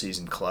full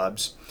season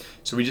clubs.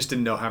 So we just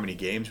didn't know how many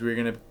games we were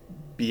going to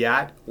be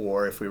at,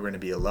 or if we were going to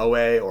be a low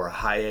A or a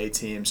high A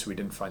team. So we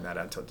didn't find that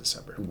out until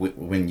December.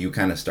 When you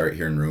kind of start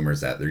hearing rumors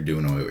that they're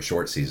doing away with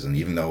short season,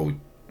 even though,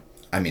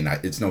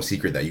 it's no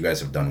secret that you guys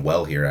have done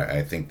well here.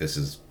 I think this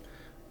is,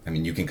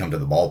 you can come to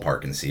the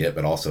ballpark and see it,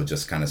 but also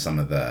just kind of some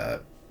of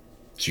the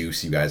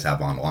juice you guys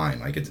have online.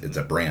 Like it's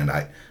a brand.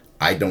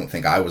 I don't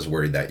think I was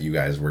worried that you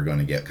guys were going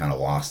to get kind of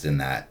lost in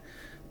that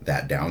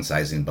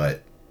downsizing,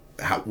 but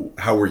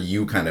how were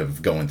you kind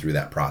of going through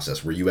that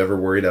process? Were you ever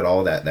worried at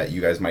all that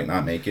you guys might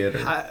not make it?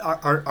 Or?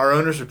 Our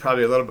owners were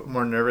probably a little bit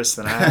more nervous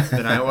than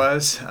I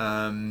was,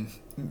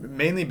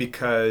 mainly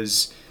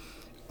because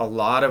a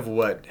lot of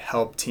what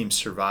helped teams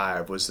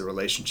survive was the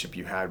relationship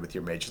you had with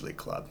your major league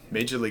club.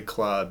 Major league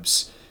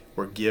clubs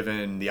were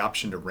given the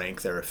option to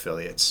rank their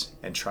affiliates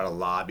and try to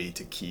lobby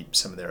to keep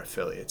some of their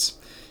affiliates.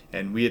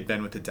 And we had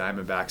been with the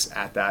Diamondbacks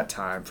at that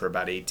time for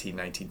about 18,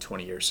 19,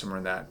 20 years, somewhere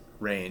in that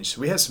range.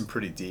 So we had some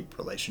pretty deep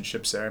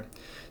relationships there.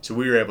 So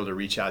we were able to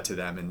reach out to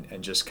them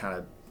and just kind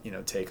of,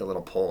 take a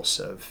little pulse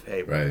of,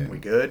 hey, we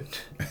good?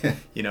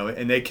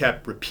 And they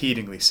kept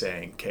repeatedly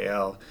saying,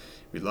 KL,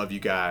 we love you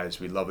guys.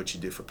 We love what you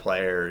do for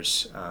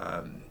players.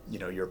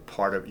 You're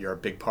a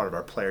big part of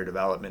our player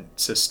development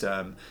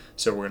system.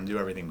 So we're going to do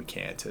everything we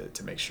can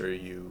to make sure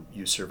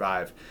you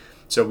survive.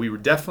 So we were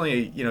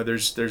definitely,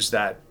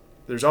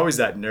 there's always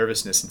that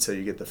nervousness until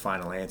you get the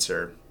final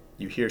answer.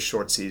 You hear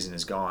short season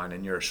is gone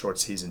and you're a short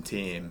season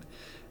team,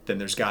 then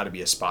there's got to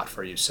be a spot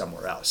for you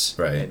somewhere else.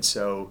 Right. And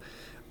so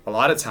a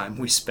lot of time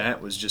we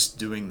spent was just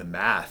doing the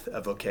math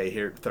of, okay,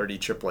 here 30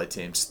 AAA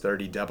teams,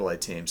 30 AA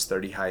teams,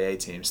 30 high A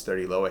teams,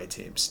 30 low A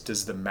teams.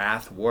 Does the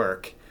math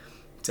work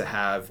to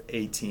have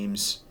 8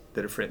 teams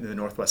that are in the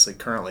Northwest League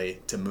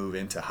currently to move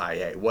into high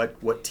A?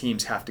 What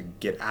teams have to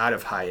get out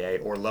of high A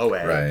or low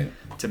A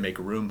to make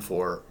room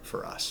for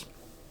us?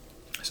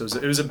 So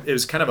it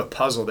was kind of a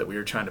puzzle that we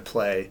were trying to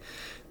play,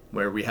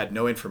 where we had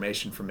no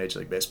information from Major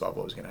League Baseball of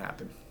what was going to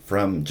happen.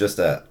 From just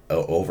a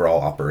overall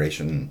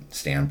operation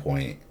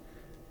standpoint,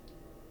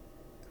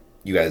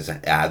 you guys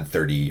add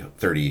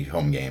 30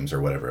 home games or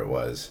whatever it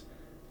was.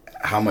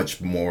 How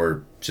much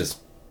more just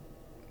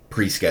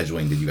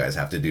pre-scheduling did you guys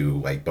have to do,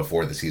 like,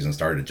 before the season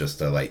started, just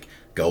to, like,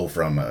 go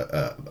from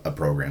a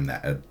program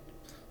that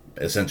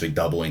essentially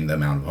doubling the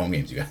amount of home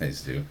games you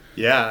guys do?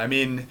 Yeah,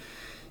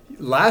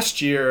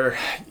 last year,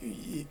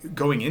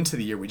 going into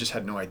the year, we just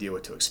had no idea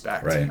what to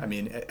expect. Right.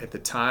 At the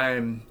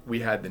time we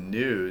had the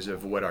news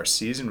of what our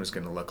season was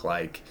going to look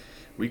like,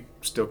 we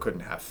still couldn't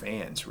have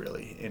fans,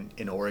 really.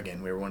 In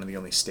Oregon, we were one of the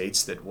only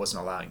states that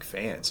wasn't allowing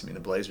fans. The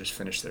Blazers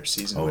finished their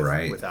season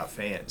without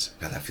fans.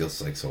 God, that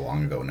feels like so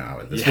long ago now.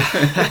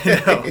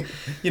 I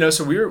know.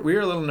 So we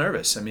were a little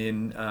nervous. And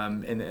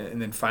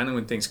then finally,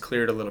 when things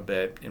cleared a little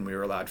bit and we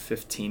were allowed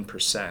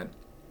 15%,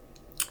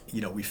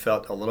 we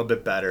felt a little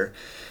bit better,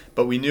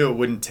 but we knew it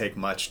wouldn't take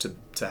much to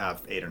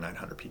have 800 or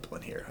 900 people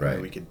in here. Right.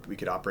 We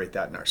could operate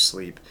that in our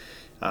sleep.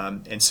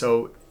 And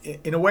so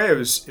in a way it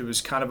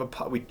was kind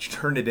of we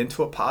turned it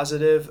into a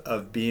positive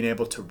of being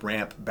able to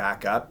ramp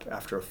back up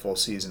after a full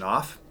season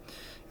off,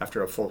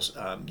 after a full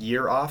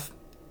year off,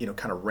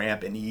 kind of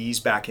ramp and ease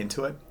back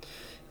into it.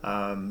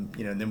 And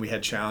then we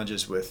had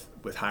challenges with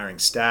hiring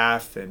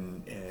staff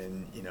and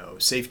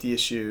safety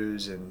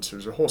issues, and so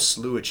there's a whole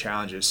slew of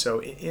challenges.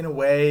 So in a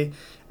way,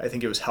 I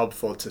think it was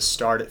helpful to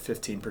start at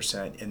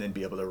 15% and then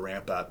be able to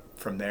ramp up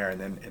from there. And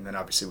then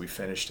obviously we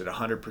finished at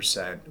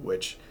 100%,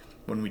 which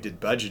when we did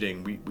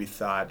budgeting, we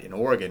thought in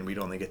Oregon we'd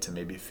only get to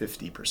maybe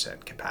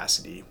 50%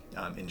 capacity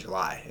in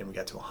July, and we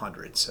got to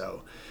 100.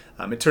 So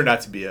it turned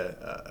out to be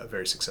a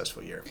very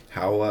successful year.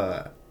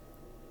 How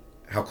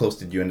close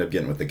did you end up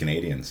getting with the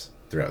Canadians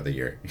throughout the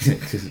year?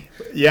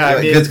 Yeah,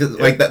 I mean,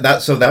 like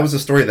that. So that was a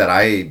story that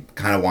I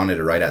kind of wanted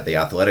to write at The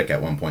Athletic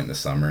at one point in the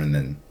summer, and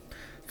then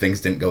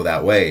things didn't go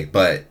that way.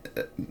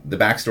 But the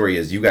backstory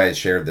is you guys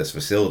shared this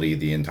facility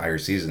the entire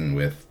season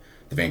with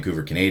the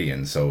Vancouver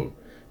Canadians. So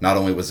not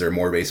only was there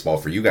more baseball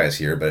for you guys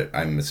here, but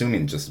I'm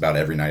assuming just about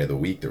every night of the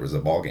week there was a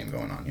ball game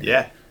going on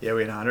here. Yeah,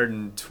 we had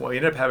 120. We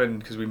ended up having,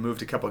 because we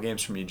moved a couple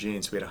games from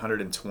Eugene, so we had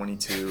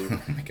 122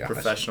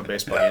 professional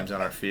baseball games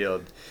on our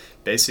field.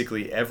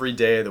 Basically every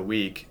day of the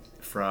week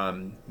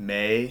from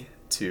May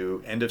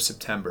to end of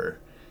September,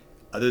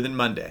 other than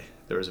Monday,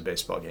 there was a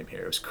baseball game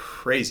here. It was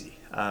crazy.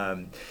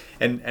 And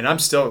I'm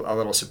still a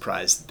little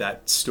surprised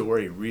that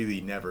story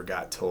really never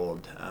got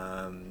told.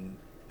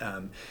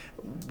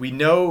 We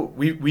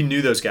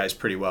knew those guys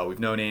pretty well. We've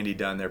known Andy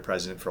Dunn, their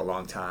president, for a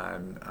long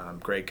time.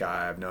 Great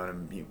guy. I've known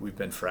him. We've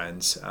been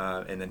friends.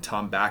 And then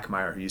Tom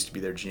Backmeyer, who used to be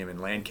their GM in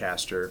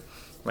Lancaster.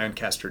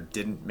 Lancaster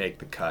didn't make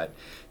the cut,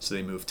 so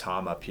they moved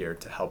Tom up here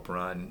to help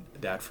run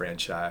that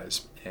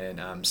franchise.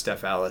 And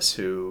Steph Ellis,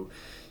 who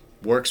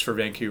works for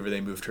Vancouver,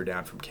 they moved her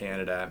down from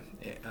Canada,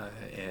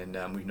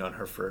 and we've known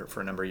her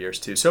for a number of years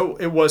too. So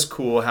it was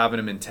cool having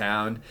him in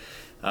town.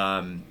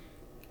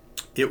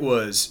 It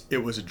was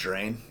a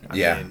drain. I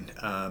mean,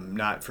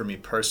 not for me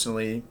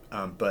personally,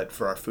 but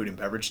for our food and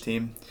beverage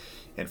team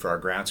and for our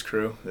grounds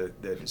crew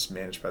that is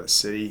managed by the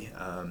city.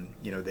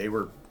 They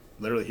were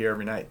literally here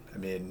every night. I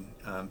mean,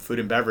 food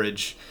and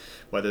beverage,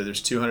 whether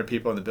there's 200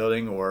 people in the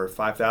building or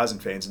 5,000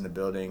 fans in the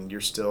building, you're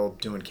still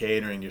doing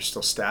catering, you're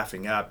still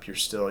staffing up,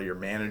 your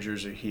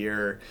managers are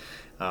here.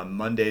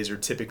 Mondays are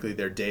typically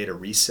their day to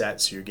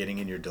reset, so you're getting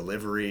in your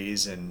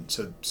deliveries, and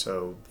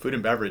so food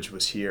and beverage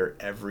was here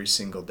every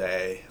single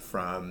day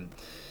from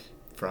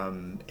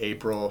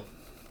April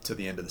to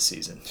the end of the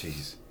season.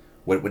 Jeez,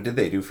 what did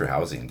they do for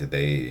housing? Did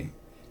they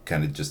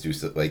kind of just do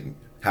like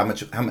how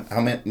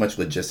much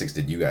logistics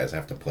did you guys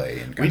have to play?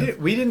 And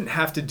we didn't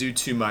have to do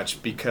too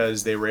much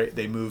because they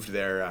moved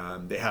their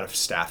they had a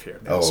staff here,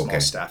 they had a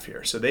small staff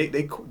here, so they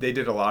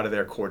did a lot of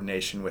their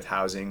coordination with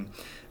housing.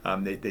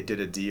 They did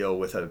a deal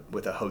with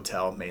a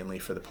hotel mainly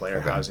for the player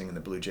housing, and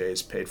the Blue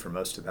Jays paid for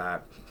most of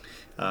that.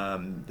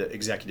 The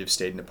executive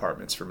stayed in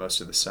apartments for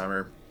most of the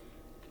summer.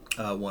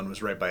 One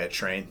was right by a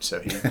train, so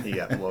he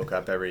got woke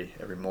up every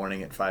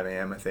morning at 5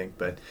 a.m. I think.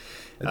 But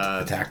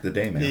attack the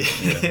day, man.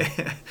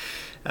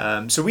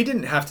 Yeah. So we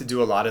didn't have to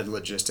do a lot of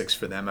logistics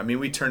for them. I mean,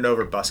 we turned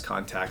over bus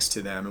contacts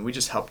to them, and we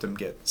just helped them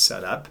get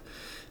set up.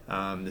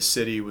 The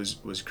city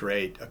was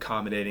great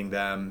accommodating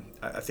them.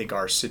 I think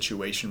our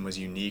situation was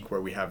unique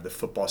where we have the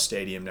football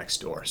stadium next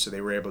door. So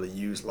they were able to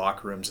use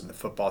locker rooms in the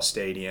football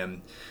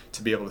stadium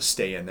to be able to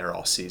stay in there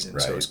all season.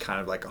 Right. So it was kind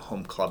of like a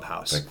home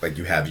clubhouse. Like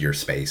you have your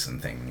space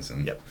and things.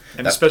 And yep.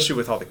 And especially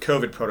with all the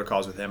COVID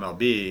protocols with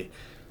MLB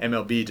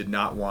did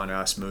not want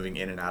us moving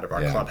in and out of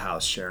our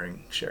clubhouse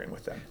sharing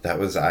with them. That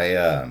was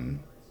I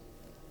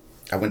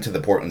went to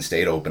the Portland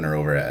State opener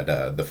over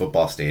at the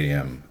football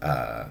stadium.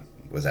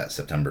 Was that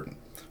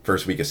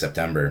first week of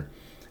September,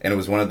 and it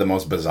was one of the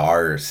most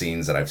bizarre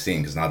scenes that I've seen,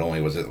 because not only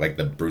was it like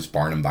the Bruce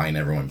Barnum buying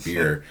everyone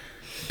beer,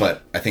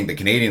 but I think the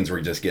Canadians were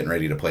just getting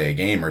ready to play a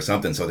game or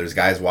something, so there's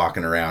guys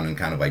walking around in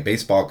kind of like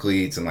baseball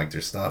cleats and like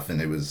their stuff,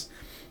 and it was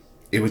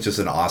just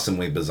an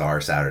awesomely bizarre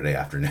Saturday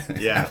afternoon.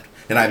 Yeah.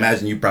 And I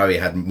imagine you probably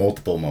had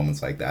multiple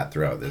moments like that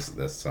throughout this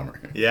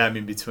summer. Yeah, I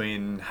mean,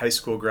 between high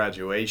school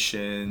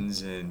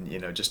graduations and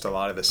just a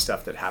lot of the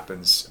stuff that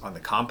happens on the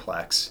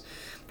complex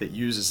that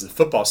uses the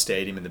football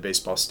stadium, and the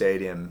baseball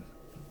stadium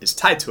is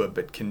tied to it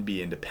but can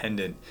be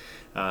independent.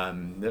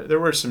 There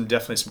were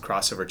definitely some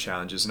crossover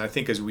challenges, and I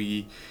think as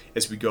we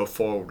go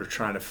forward, we're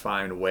trying to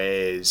find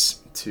ways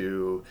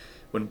to,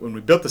 when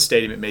we built the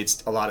stadium, it made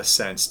a lot of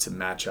sense to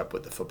match up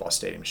with the football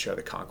stadium, share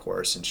the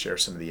concourse and share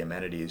some of the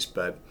amenities.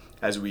 But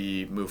as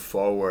we move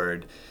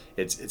forward,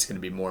 it's going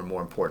to be more and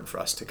more important for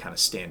us to kind of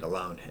stand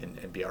alone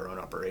and be our own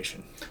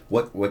operation.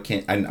 What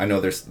can I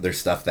know there's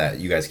stuff that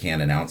you guys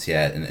can't announce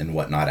yet and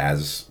whatnot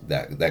as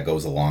that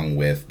goes along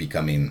with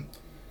becoming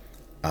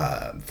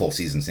full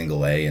season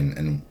single A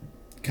and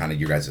kind of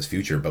your guys'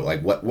 future, but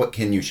like what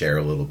can you share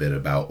a little bit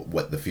about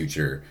what the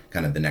future,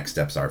 kind of the next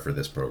steps are for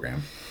this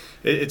program?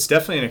 It's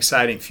definitely an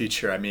exciting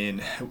future. I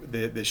mean,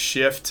 the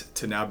shift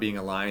to now being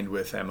aligned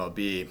with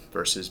MLB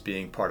versus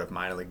being part of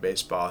minor league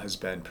baseball has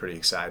been pretty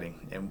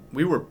exciting. And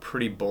we were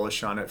pretty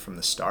bullish on it from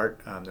the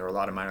start. There were a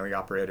lot of minor league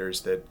operators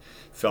that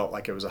felt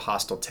like it was a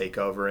hostile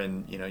takeover,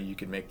 and you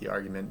could make the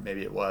argument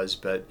maybe it was,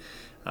 but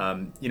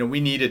we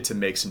needed to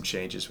make some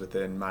changes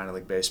within minor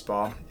league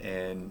baseball,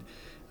 and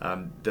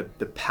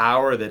The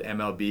power that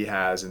MLB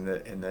has and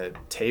the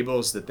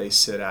tables that they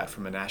sit at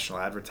from a national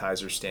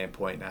advertiser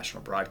standpoint,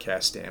 national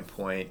broadcast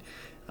standpoint,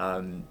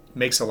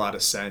 makes a lot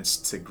of sense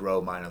to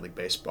grow minor league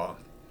baseball.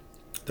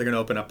 They're going to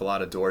open up a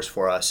lot of doors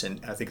for us, and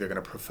I think they're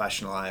going to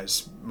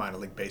professionalize minor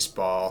league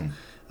baseball,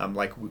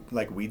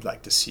 like we'd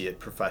like to see it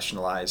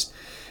professionalized.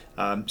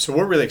 So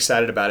we're really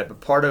excited about it, but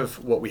part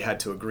of what we had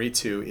to agree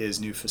to is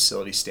new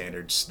facility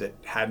standards that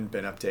hadn't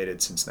been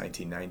updated since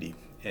 1990.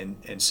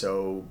 And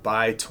so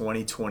by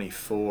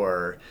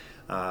 2024,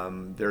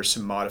 there are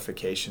some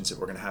modifications that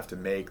we're going to have to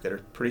make that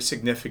are pretty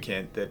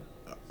significant that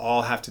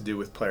all have to do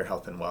with player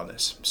health and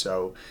wellness.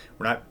 So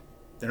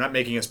they're not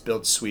making us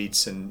build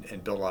suites and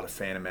build a lot of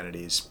fan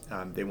amenities.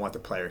 They want the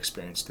player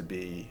experience to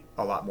be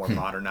a lot more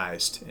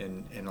modernized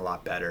and a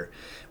lot better,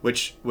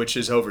 which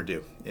is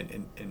overdue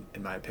in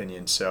my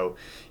opinion. So,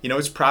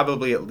 it's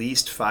probably at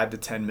least 5 to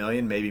 10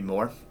 million, maybe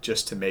more,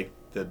 just to make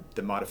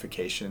the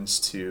modifications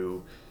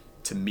to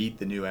meet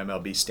the new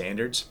MLB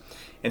standards.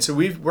 And so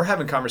we're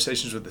having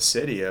conversations with the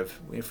city of,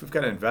 if we've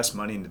got to invest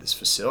money into this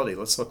facility,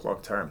 let's look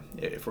long term.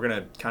 If we're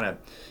going to kind of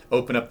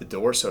open up the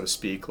door, so to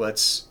speak,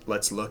 let's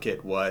look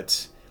at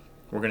what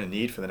we're going to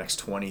need for the next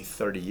 20,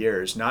 30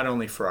 years, not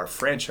only for our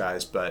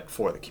franchise, but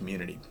for the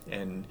community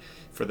and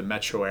for the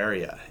metro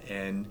area.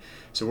 And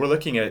so we're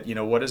looking at,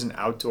 what does an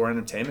outdoor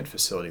entertainment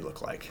facility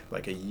look like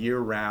a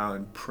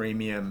year-round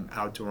premium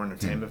outdoor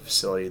entertainment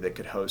facility that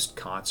could host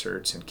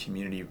concerts and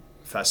community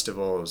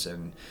festivals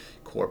and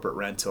corporate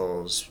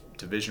rentals,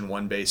 Division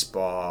I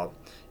baseball,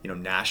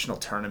 national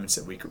tournaments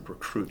that we could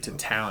recruit to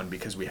town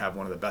because we have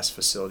one of the best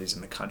facilities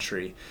in the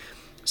country.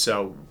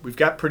 So we've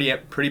got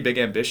pretty big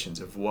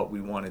ambitions of what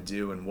we want to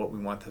do and what we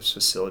want this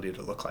facility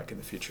to look like in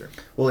the future.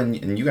 Well,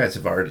 and you guys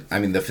have already,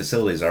 the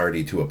facility is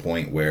already to a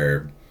point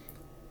where,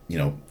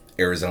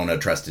 Arizona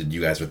trusted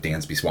you guys with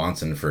Dansby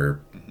Swanson for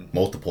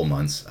multiple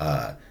months.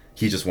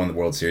 He just won the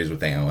World Series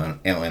with the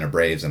Atlanta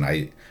Braves, and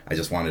I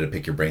just wanted to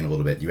pick your brain a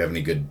little bit. Do you have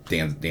any good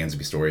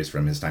Dansby stories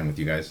from his time with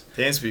you guys?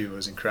 Dansby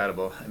was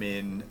incredible.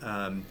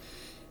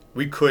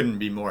 We couldn't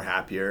be more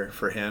happier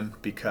for him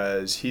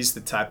because he's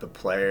the type of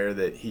player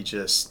that he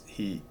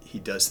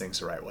does things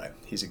the right way.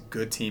 He's a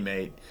good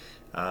teammate.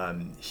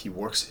 He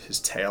works his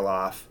tail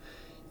off.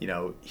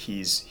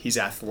 He's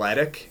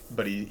athletic,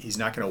 but he's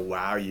not going to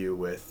wow you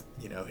with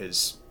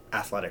his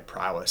athletic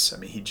prowess.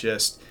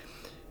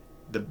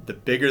 The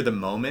bigger the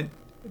moment,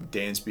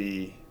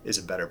 Dansby is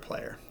a better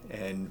player.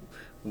 And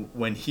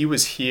when he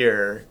was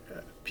here,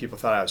 people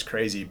thought I was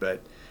crazy,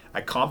 but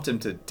I comped him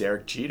to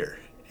Derek Jeter,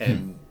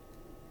 and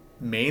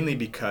mainly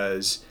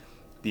because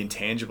the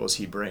intangibles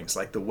he brings,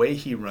 like the way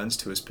he runs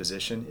to his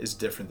position, is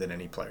different than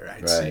any player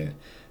I'd seen.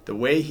 The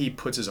way he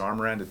puts his arm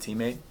around a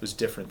teammate was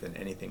different than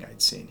anything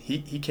I'd seen.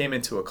 He came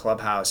into a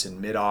clubhouse in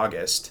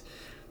mid-August.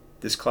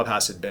 This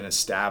clubhouse had been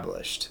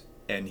established,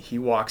 and he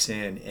walks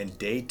in, and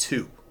day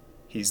 2,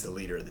 he's the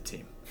leader of the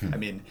team.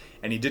 And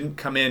he didn't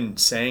come in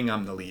saying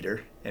I'm the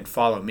leader and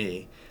follow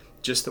me,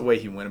 just the way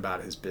he went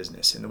about his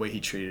business and the way he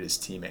treated his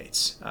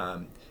teammates.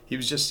 He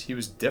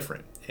was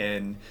different.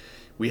 And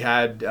we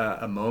had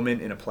a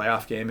moment in a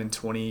playoff game in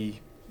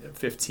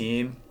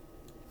 2015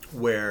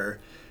 where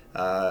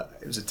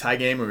it was a tie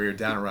game where we were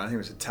down a run. I think it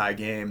was a tie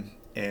game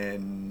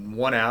and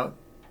 1 out,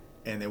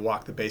 and they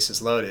walk the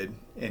bases loaded,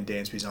 and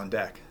Dansby's on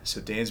deck. So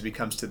Dansby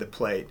comes to the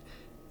plate.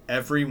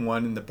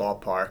 Everyone in the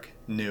ballpark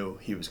knew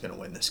he was going to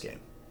win this game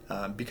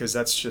because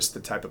that's just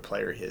the type of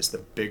player he is. The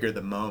bigger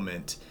the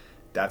moment,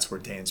 that's where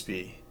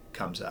Dansby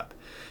comes up.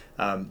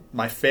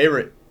 My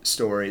favorite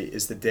story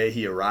is the day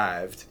he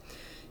arrived.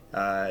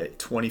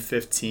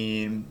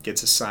 2015,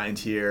 gets assigned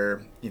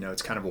here.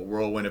 It's kind of a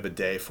whirlwind of a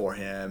day for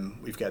him.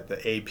 We've got the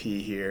AP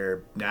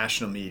here,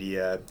 national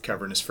media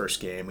covering his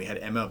first game. We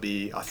had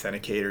MLB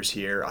authenticators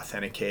here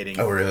authenticating.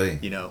 Oh, really?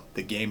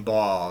 The game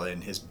ball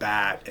and his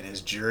bat and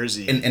his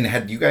jersey. And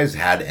had you guys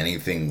had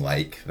anything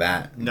like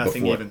that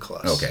Nothing before? Even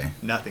close. Okay.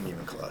 Nothing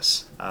even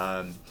close.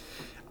 I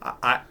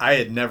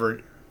had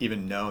never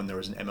even known there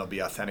was an MLB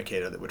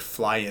authenticator that would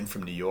fly in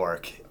from New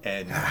York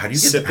and how do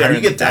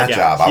you get that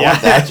job? I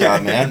want that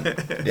job, man.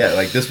 Yeah,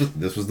 like this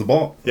was the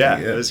ball. Yeah,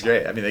 it was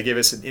great. They gave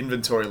us an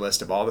inventory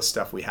list of all the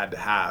stuff we had to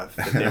have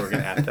that they were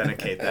going to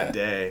authenticate that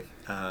day,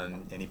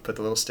 and he put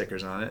the little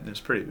stickers on it, and it was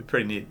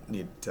pretty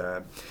neat.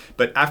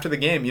 But after the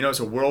game, it was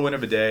a whirlwind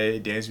of a day.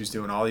 Dansby was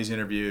doing all these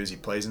interviews. He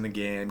plays in the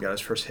game, got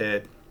his first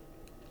hit,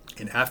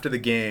 and after the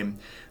game,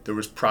 there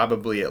was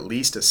probably at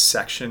least a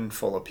section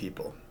full of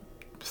people.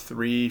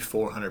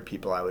 300-400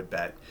 people, I would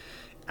bet,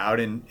 out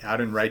in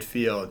right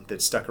field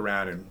that stuck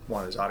around and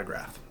wanted his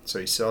autograph. So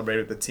he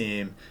celebrated with the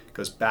team,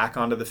 goes back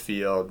onto the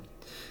field,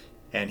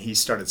 and he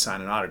started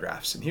signing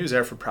autographs. And he was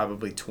there for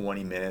probably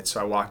 20 minutes. So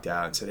I walked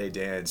out and said, "Hey,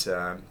 Dan, it's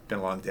been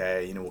a long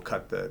day. We'll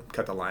cut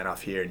the line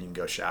off here, and you can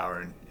go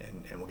shower,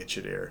 and we'll get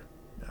you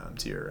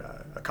to your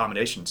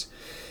accommodations."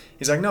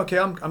 He's like, "No, okay,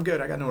 I'm good.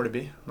 I got nowhere to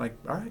be." I'm like,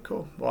 "All right,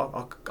 cool.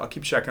 Well, I'll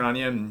keep checking on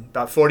you." And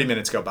about 40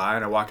 minutes go by,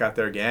 and I walk out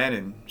there again,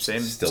 and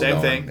same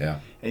thing. Yeah.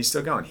 And he's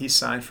still going. He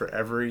signed for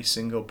every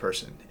single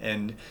person,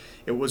 and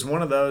it was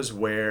one of those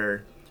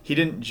where he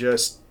didn't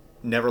just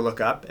never look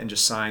up and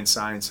just sign,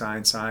 sign,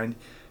 sign, sign.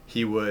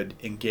 He would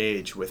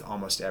engage with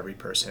almost every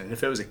person. And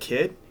if it was a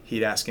kid,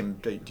 he'd ask him,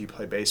 do you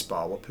play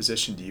baseball? What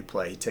position do you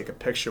play? He'd take a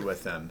picture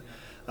with them.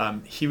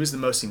 He was the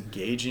most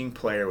engaging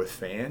player with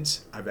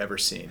fans I've ever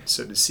seen.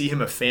 So to see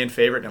him a fan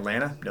favorite in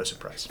Atlanta, no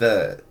surprise.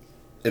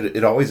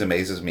 It always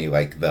amazes me,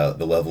 like the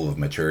level of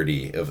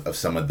maturity of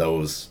some of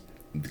those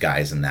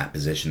guys in that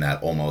position,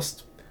 that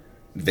almost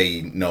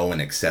they know and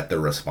accept the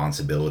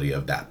responsibility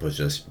of that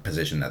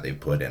position that they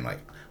put in. Like,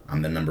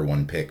 I'm the number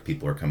one pick.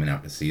 People are coming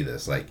out to see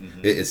this. Like,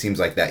 it seems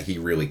like that he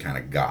really kind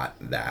of got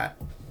that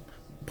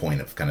point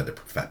of kind of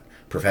the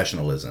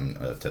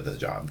professionalism to the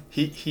job.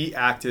 He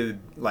acted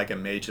like a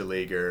major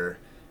leaguer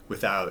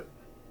without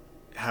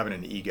having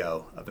an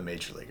ego of a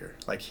major leaguer.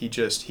 Like, he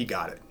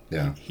got it.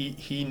 Yeah.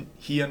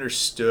 He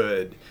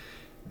understood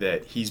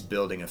that he's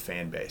building a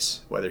fan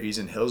base, whether he's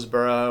in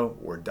Hillsborough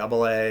or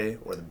AA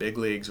or the big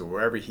leagues or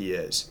wherever he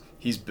is.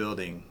 He's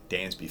building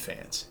Dansby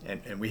fans,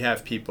 and we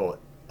have people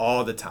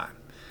all the time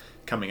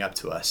coming up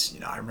to us.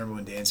 I remember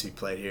when Dansby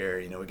played here.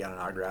 We got an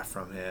autograph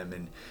from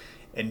him,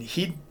 and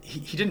he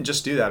didn't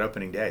just do that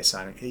opening day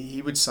signing.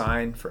 He would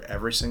sign for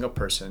every single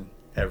person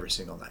every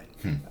single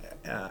night,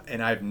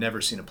 and I've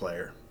never seen a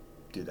player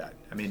do that.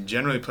 I mean,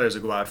 generally players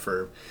will go out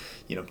for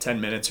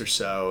 10 minutes or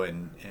so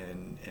and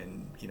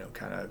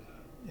kind of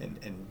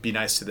and be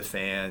nice to the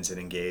fans and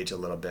engage a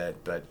little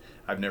bit, but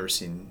I've never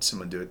seen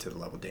someone do it to the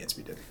level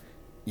Dansby did.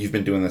 You've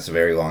been doing this a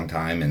very long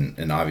time,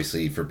 and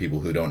obviously for people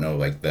who don't know,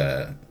 like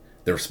the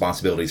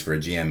responsibilities for a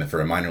GM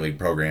for a minor league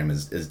program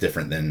is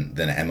different than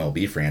an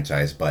MLB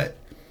franchise. But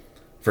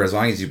for as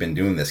long as you've been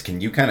doing this, can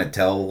you kind of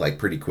tell like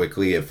pretty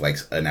quickly if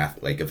if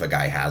a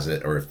guy has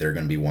it, or if they're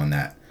going to be one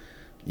that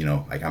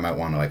like I might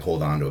want to like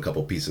hold on to a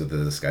couple pieces of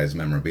this guy's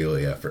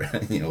memorabilia for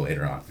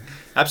later on?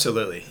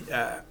 Absolutely.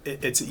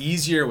 It's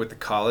easier with the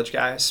college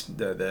guys,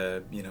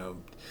 the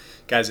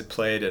guys that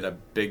played at a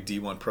big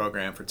D1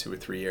 program for 2 or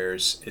 3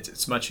 years.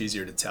 It's much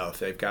easier to tell if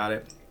they've got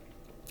it.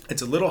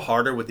 It's a little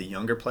harder with the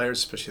younger players,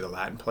 especially the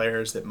Latin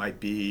players that might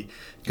be...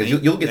 Because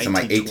you'll get some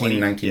like 18, 20,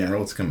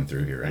 19-year-olds coming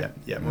through here, right?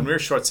 Yeah. When we're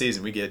short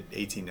season, we get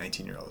 18,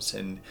 19-year-olds.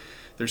 And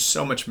there's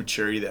so much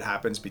maturity that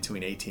happens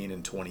between 18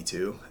 and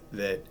 22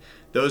 that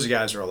those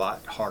guys are a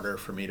lot harder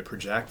for me to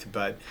project.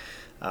 But,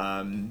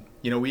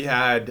 we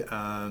had...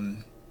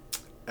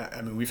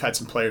 we've had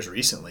some players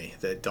recently,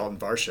 that Dalton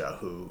Varsho,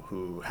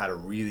 who had a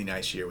really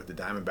nice year with the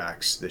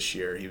Diamondbacks this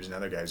year. He was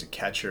another guy who's a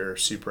catcher,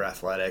 super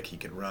athletic. He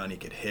could run, he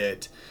could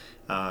hit.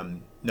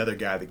 Another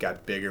guy that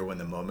got bigger when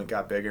the moment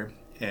got bigger.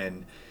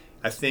 And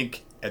I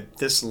think at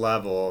this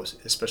level,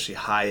 especially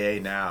high A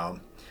now,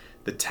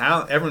 the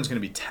talent, everyone's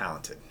going to be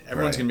talented.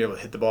 Everyone's going to be able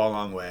to hit the ball a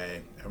long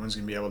way. Everyone's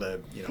going to be able to,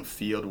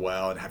 field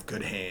well and have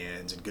good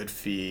hands and good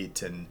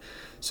feet. And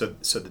so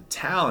the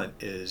talent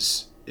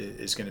is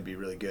going to be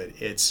really good.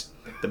 It's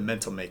the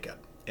mental makeup,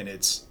 and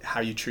it's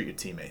how you treat your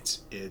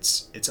teammates.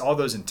 It's all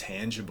those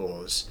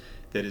intangibles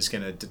that is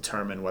going to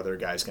determine whether a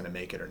guy's going to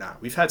make it or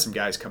not. We've had some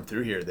guys come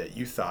through here that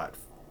you thought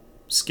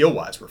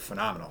skill-wise were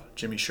phenomenal.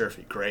 Jimmy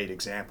Sherfy, great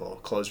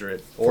example, closer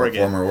at Oregon.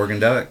 Former Oregon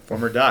Duck.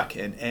 Former Duck,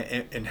 and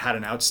had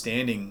an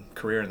outstanding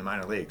career in the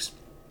minor leagues.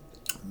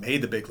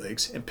 Made the big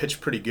leagues and pitched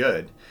pretty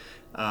good,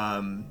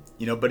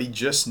 but he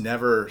just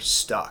never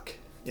stuck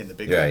in the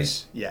big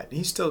leagues yet.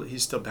 He's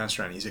still bounced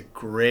around. He's a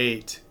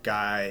great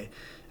guy.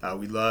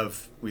 We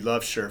love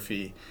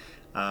Sherfy.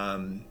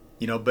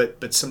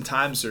 But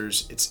sometimes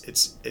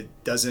it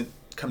doesn't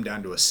come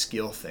down to a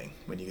skill thing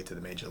when you get to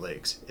the major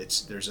leagues.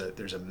 There's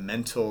a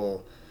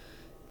mental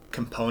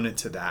component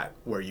to that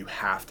where you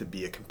have to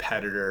be a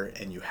competitor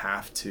and you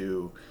have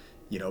to,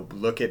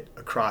 look at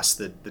across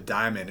the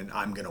diamond and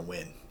I'm gonna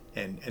win.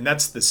 And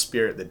that's the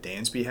spirit that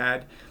Dansby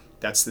had.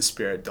 That's the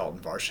spirit Dalton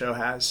Varsho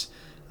has.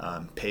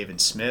 Pavin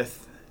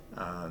Smith.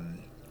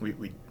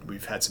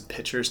 We've had some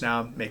pitchers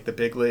now make the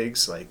big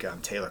leagues, like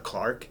Taylor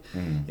Clark.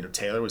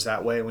 Taylor was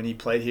that way when he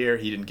played here.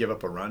 He didn't give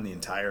up a run the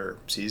entire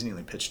season. He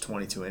only pitched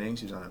 22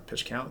 innings. He was on a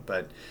pitch count,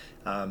 but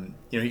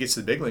he gets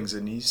to the big leagues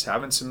and he's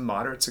having some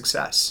moderate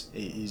success. I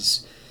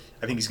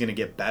think he's going to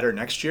get better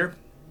next year.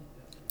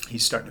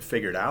 He's starting to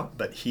figure it out,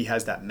 but he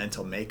has that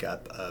mental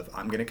makeup of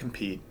I'm going to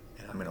compete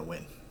and I'm going to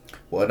win.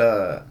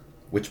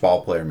 Which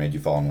ball player made you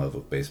fall in love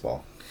with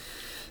baseball?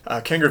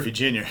 Ken Griffey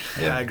Jr.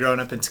 Yeah. Growing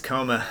up in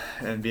Tacoma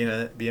and being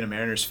a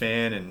Mariners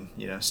fan,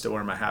 and still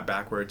wearing my hat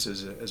backwards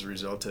as a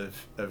result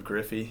of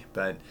Griffey.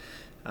 But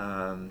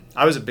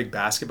I was a big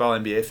basketball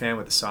NBA fan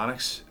with the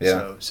Sonics.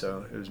 Yeah.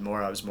 So I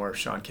was more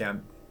Sean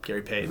Kemp,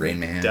 Gary Payton, Rain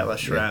Man, Detlef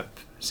Schrempf,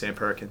 Sam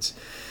Perkins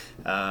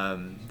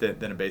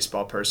than a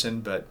baseball person.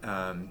 But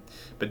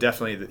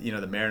definitely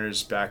the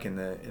Mariners back in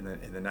the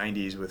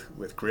 90s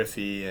with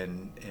Griffey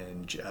and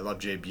I love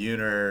Jay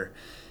Buhner.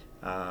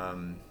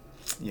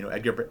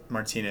 Edgar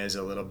Martinez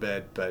a little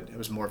bit, but it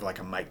was more of like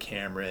a Mike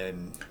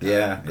Cameron.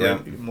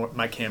 More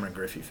Mike Cameron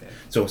Griffey fan.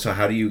 So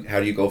how do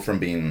you go from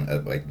being a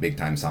big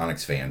time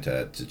Sonics fan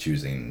to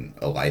choosing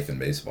a life in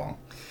baseball?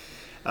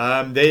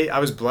 I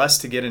was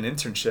blessed to get an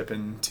internship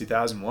in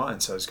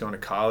 2001. So I was going to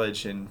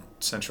college in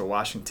Central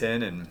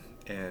Washington, and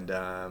And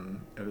I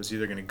was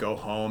either going to go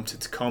home to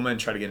Tacoma and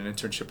try to get an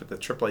internship with the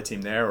AAA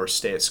team there, or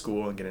stay at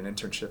school and get an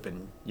internship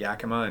in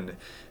Yakima. And a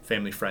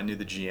family friend knew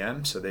the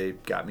GM, so they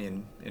got me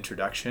an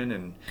introduction.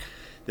 And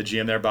the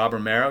GM there, Bob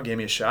Romero, gave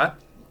me a shot,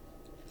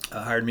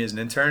 hired me as an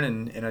intern,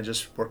 and I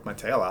just worked my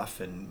tail off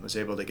and was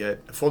able to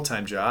get a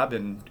full-time job.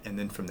 And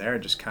then from there,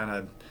 just kind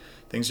of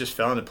things just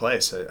fell into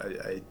place.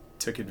 I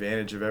took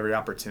advantage of every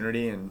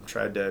opportunity and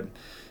tried to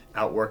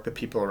outwork the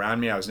people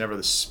around me. I was never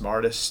the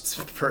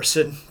smartest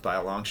person by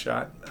a long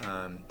shot.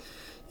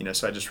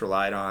 So I just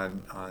relied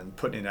on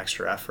putting in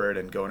extra effort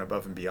and going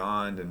above and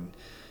beyond, and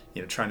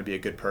trying to be a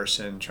good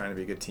person, trying to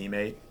be a good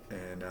teammate,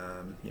 and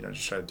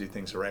just try to do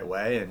things the right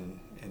way, and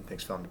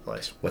things fell into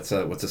place. What's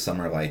a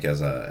summer like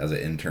as an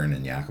intern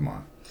in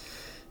Yakima?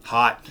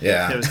 Hot.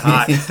 Yeah. It was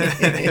hot.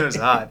 It was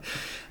hot.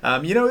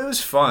 It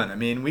was fun. I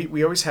mean,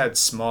 we always had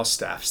small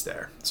staffs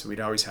there. So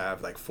we'd always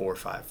have like 4 or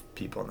 5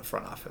 people in the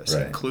front office,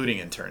 right, including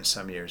interns.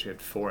 Some years we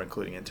had 4,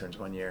 including interns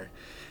one year.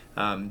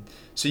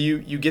 So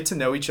you get to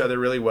know each other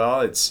really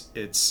well.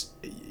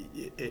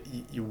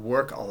 You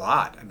work a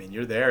lot. I mean,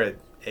 you're there at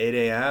 8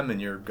 a.m. and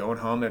you're going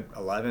home at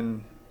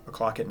 11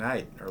 o'clock at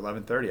night, or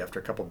 11:30 after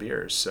a couple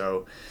beers.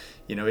 So,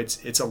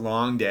 it's a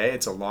long day.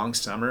 It's a long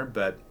summer,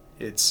 but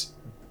it's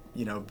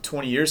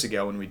 20 years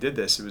ago when we did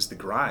this, it was the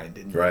grind,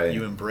 and right,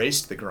 you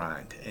embraced the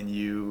grind, and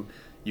you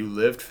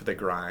lived for the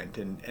grind,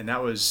 and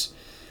that was,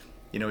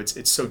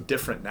 it's so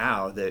different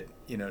now that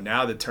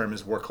now the term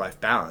is work-life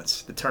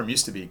balance. The term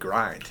used to be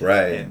grind,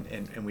 right,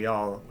 and we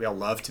all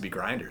love to be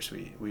grinders.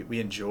 We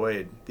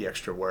enjoyed the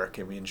extra work,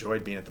 and we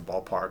enjoyed being at the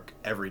ballpark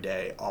every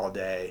day, all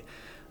day.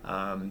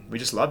 We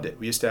just loved it.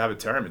 We used to have a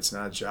term: it's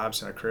not a job,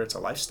 it's not a career, it's a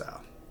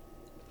lifestyle.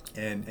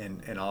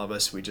 And all of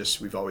us,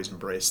 we've always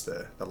embraced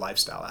the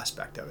lifestyle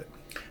aspect of it.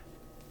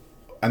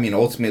 I mean,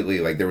 ultimately,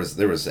 like there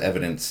was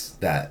evidence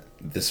that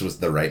this was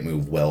the right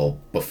move well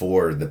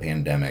before the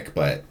pandemic,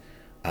 but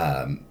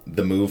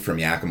the move from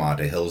Yakima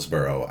to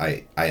Hillsboro,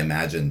 I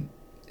imagine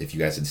if you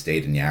guys had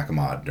stayed in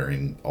Yakima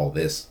during all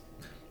this,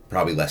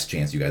 probably less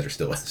chance you guys are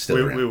still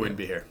around. We wouldn't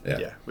be here.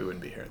 Yeah, we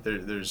wouldn't be here.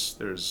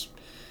 There's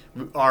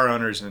our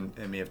owners and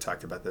me have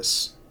talked about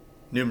this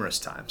numerous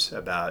times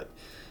about.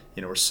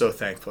 We're so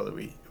thankful that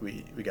we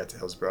got to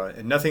Hillsboro.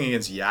 And nothing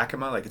against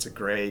Yakima. Like, it's a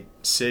great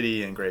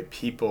city and great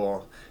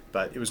people,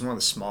 but it was one of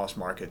the smallest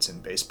markets in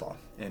baseball.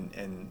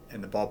 And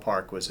the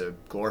ballpark was a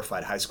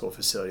glorified high school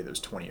facility that was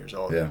 20 years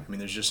old. Yeah. I mean,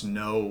 there's just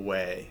no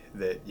way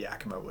that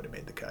Yakima would have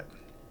made the cut.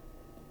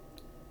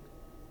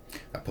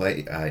 I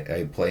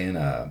play in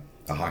a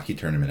hockey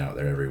tournament out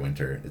there every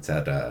winter. It's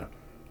at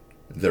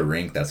the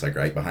rink that's like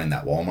right behind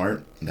that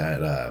Walmart.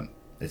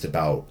 It's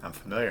about, I'm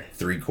familiar,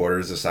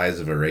 3/4 the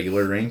size of a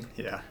regular rink.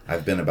 Yeah.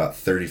 I've been about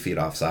 30 feet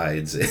off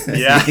sides.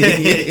 Yeah.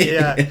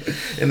 Yeah.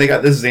 And they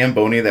got this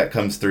Zamboni that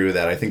comes through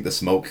that I think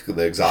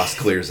the exhaust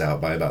clears out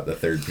by about the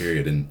third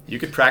period. And you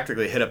could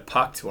practically hit a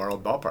puck to our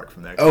old ballpark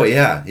from there. Oh,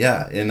 yeah.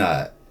 Yeah. And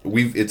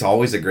it's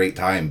always a great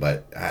time,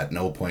 but at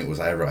no point was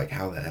I ever like,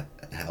 how the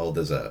hell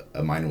does a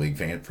minor league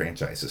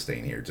franchise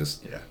sustain here?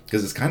 Just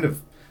because it's kind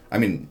of, I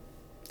mean,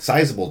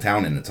 sizable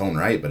town in its own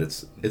right, but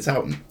it's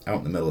out in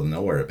the middle of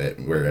nowhere a bit.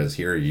 Whereas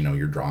here,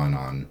 you're drawing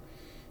on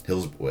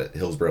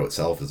Hillsboro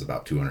itself is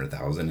about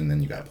 200,000, and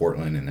then you got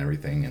Portland and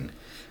everything. And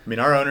I mean,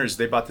 our owners,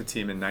 they bought the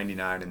team in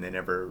 '99, and they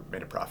never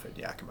made a profit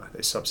in Yakima.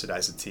 They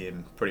subsidized the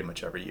team pretty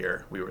much every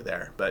year we were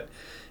there. But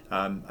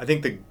I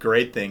think the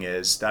great thing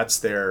is that's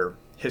their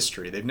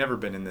history. They've never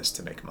been in this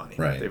to make money.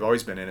 Right. They've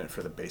always been in it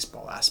for the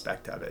baseball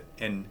aspect of it,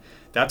 and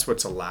that's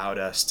what's allowed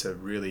us to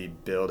really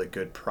build a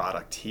good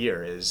product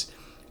here. Is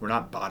we're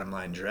not bottom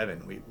line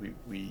driven.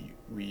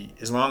 We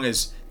as long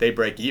as they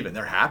break even,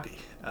 they're happy.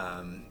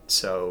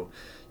 So,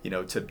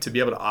 to be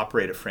able to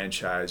operate a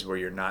franchise where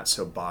you're not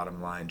so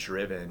bottom line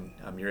driven,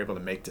 you're able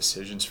to make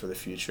decisions for the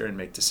future and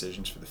make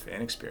decisions for the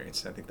fan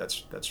experience. And I think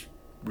that's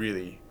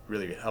really,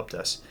 really helped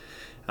us.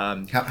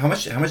 How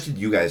much did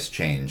you guys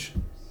change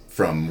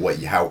from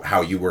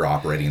how you were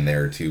operating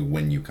there to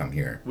when you come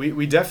here?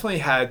 We definitely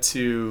had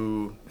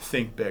to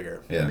think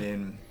bigger. Yeah. I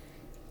mean,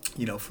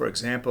 for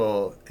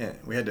example,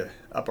 we had to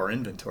up our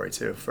inventory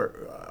too.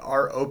 For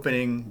our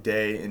opening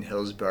day in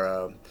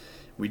Hillsboro,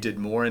 we did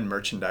more in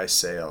merchandise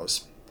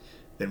sales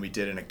than we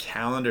did in a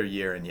calendar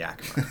year in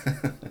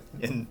Yakima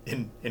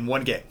in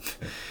one game.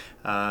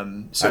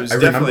 So it was I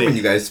definitely, remember when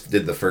you guys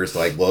did the first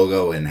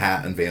logo and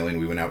hat unveiling.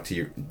 We went out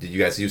to did you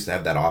guys used to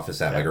have that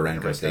office at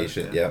Orenco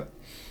Station? Yeah.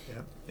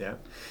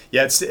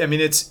 It's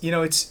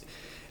it's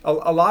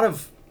a lot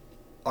of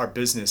our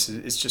business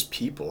is just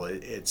people.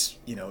 It's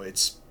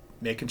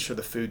making sure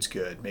the food's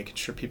good, making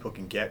sure people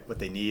can get what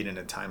they need in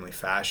a timely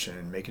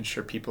fashion, making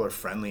sure people are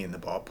friendly in the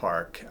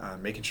ballpark,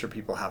 making sure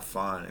people have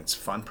fun. It's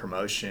fun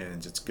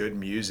promotions, it's good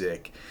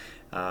music,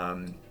 a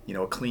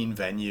clean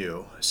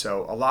venue.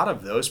 So a lot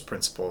of those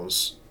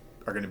principles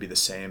are going to be the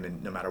same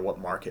no matter what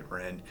market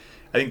we're in.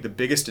 I think the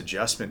biggest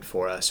adjustment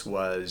for us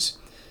was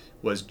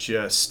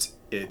just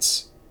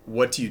it's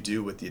what do you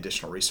do with the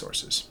additional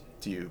resources?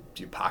 Do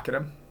you pocket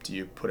them? Do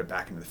you put it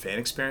back into the fan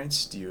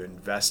experience? Do you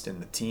invest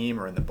in the team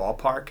or in the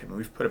ballpark? I mean,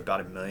 we've put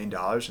about $1 million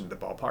into the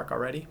ballpark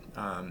already.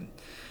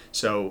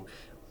 So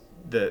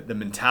the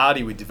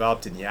mentality we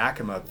developed in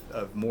Yakima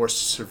of more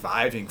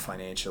surviving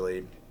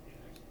financially,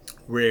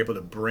 we're able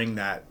to bring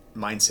that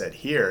mindset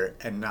here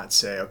and not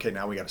say, okay,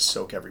 now we got to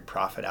soak every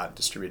profit out and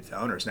distribute it to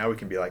owners. Now we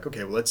can be like,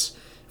 okay, well, if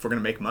we're going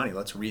to make money,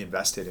 let's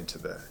reinvest it into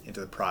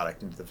the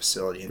product, into the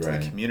facility, into the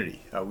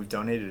community. We've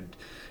donated,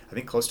 I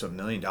think, close to $1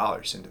 million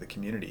into the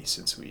community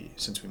since we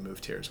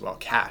moved here as well.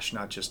 Cash,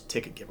 not just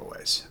ticket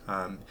giveaways.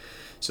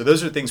 So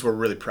those are things we're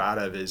really proud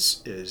of.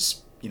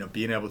 Is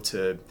being able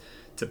to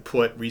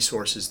put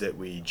resources that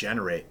we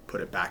generate,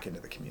 put it back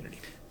into the community.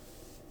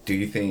 Do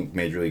you think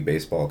Major League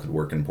Baseball could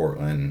work in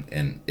Portland?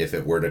 And if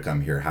it were to come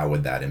here, how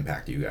would that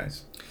impact you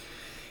guys?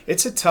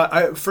 It's a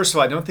tough. First of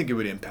all, I don't think it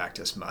would impact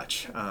us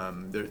much.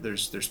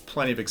 There's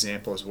plenty of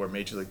examples where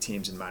major league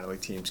teams and minor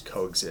league teams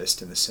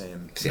coexist in the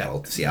same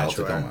Seattle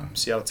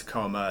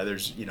Tacoma.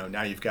 There's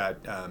now you've got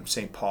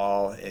St.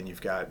 Paul and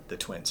you've got the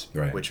Twins,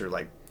 which are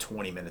like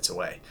 20 minutes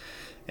away.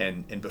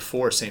 And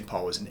before, St.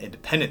 Paul was an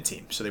independent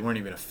team, so they weren't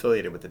even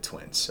affiliated with the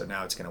Twins. So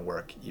now it's going to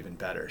work even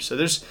better. So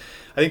I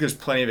think there's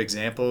plenty of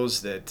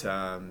examples that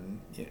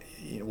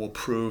will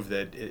prove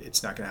that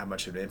it's not going to have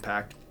much of an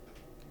impact.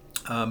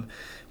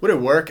 Would it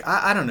work?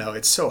 I don't know.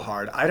 It's so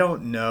hard. I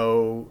don't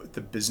know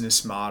the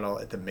business model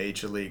at the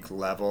major league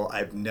level.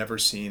 I've never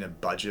seen a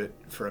budget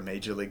for a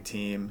major league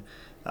team.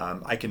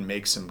 I can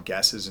make some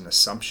guesses and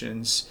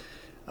assumptions.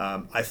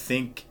 I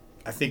think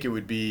it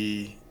would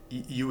be.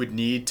 You would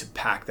need to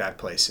pack that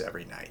place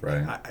every night.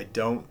 Right.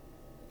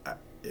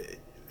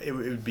 It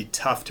would be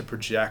tough to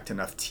project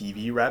enough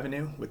TV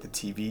revenue with the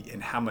TV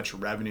and how much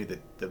revenue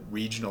the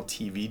regional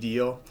TV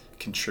deal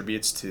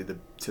contributes to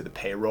the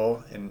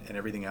payroll and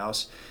everything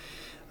else.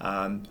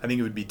 I think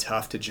it would be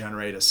tough to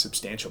generate a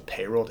substantial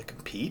payroll to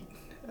compete.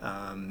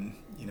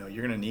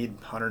 You're going to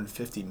need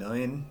 150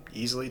 million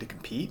easily to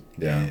compete.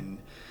 Yeah. And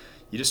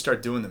you just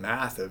start doing the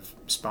math of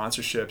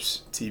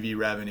sponsorships, TV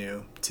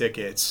revenue,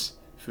 tickets,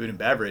 food and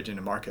beverage in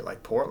a market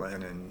like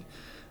Portland, and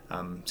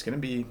it's going to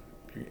be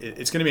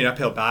an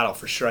uphill battle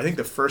for sure. I think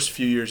the first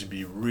few years would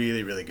be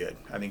really, really good.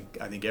 I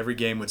think every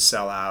game would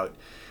sell out.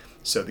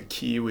 So the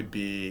key would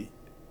be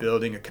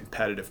building a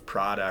competitive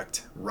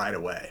product right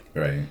away,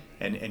 right,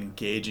 and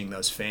engaging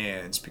those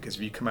fans, because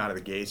if you come out of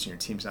the gates and your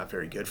team's not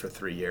very good for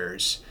 3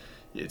 years,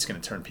 it's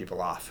going to turn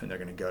people off, and they're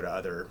going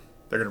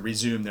to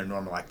resume their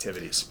normal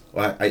activities.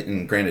 Well,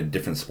 and granted,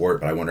 different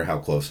sport, but I wonder how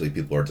closely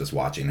people are just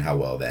watching how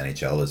well the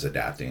NHL is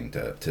adapting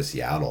to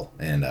Seattle.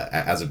 And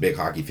as a big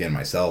hockey fan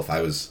myself,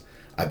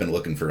 I've been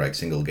looking for like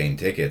single game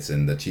tickets,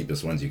 and the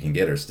cheapest ones you can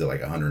get are still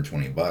like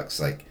 $120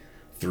 like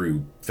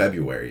through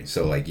February.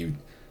 So like you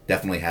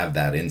definitely have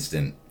that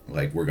instant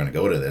like we're going to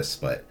go to this,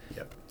 but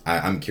yep.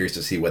 I'm curious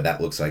to see what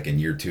that looks like in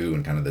year 2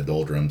 and kind of the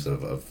doldrums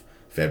of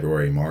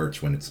February,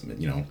 March, when it's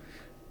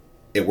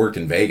it worked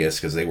in Vegas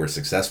because they were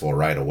successful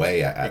right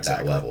away at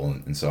exactly. that level,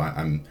 and so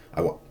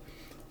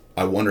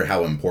I wonder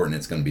how important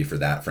it's going to be for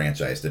that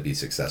franchise to be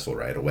successful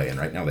right away. And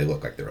right now they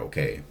look like they're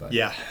okay. But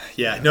yeah.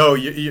 No,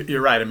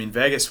 you're right. I mean,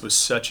 Vegas was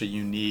such a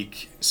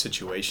unique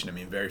situation. I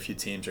mean, very few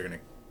teams are going to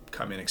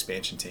come in,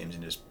 expansion teams,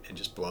 and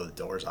just blow the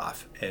doors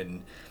off.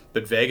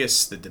 But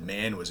Vegas, the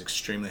demand was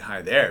extremely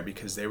high there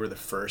because they were the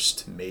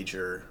first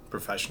major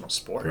professional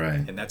sport,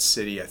 right. And that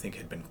city, I think,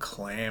 had been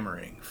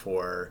clamoring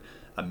for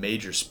a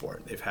major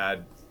sport. They've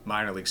had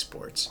minor league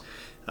sports,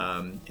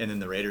 and then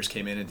the Raiders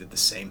came in and did the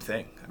same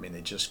thing. I mean,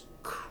 they just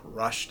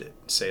crushed it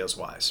sales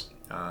wise.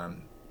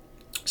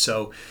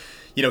 So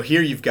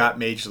here you've got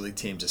major league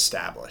teams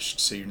established,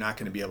 so you're not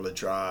going to be able to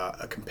draw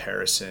a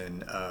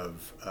comparison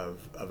of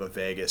a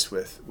Vegas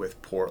with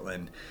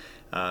Portland.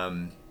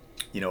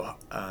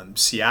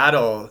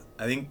 Seattle,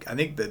 I think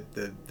that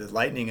the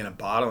lightning in a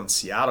bottle in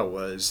Seattle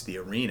was the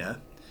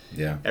arena.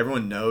 Yeah.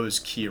 Everyone knows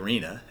Key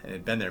Arena and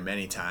had been there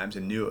many times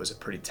and knew it was a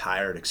pretty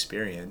tired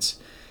experience.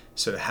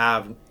 So to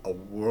have a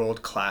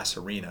world-class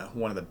arena,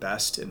 one of the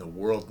best in the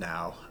world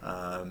now.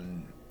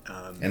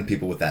 And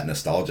people with that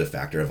nostalgia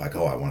factor of like,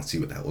 oh, I want to see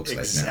what that looks like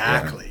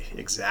now.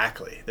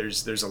 Exactly.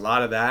 There's a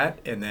lot of that.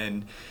 And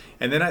then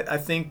I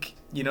think,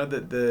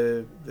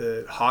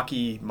 the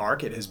hockey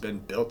market has been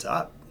built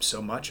up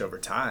so much over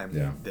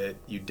time that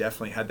you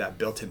definitely had that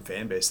built-in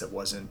fan base that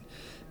wasn't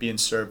being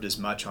served as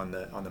much on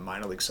the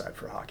minor league side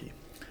for hockey.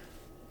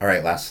 All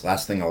right,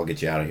 last thing I'll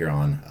get you out of here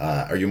on.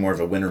 Are you more of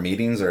a winter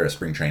meetings or a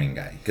spring training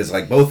guy? Because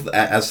like both,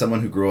 as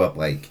someone who grew up,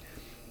 like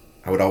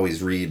I would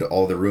always read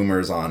all the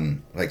rumors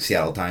on like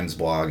Seattle Times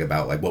blog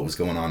about like what was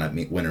going on at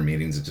winter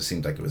meetings. It just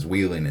seemed like it was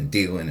wheeling and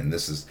dealing, and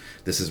this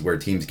is where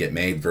teams get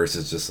made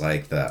versus just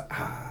like the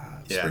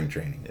spring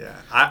training. Yeah,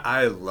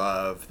 I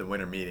love the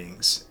winter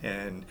meetings,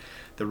 and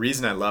the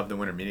reason I love the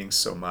winter meetings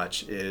so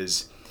much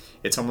is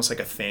it's almost like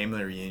a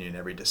family reunion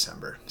every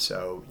December.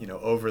 So,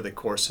 over the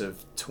course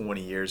of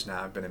 20 years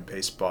now I've been in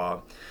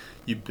baseball,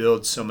 you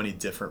build so many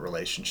different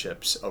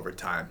relationships over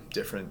time,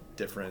 different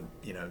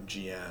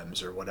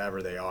GMs or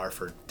whatever they are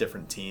for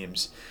different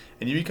teams,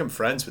 and you become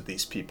friends with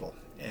these people.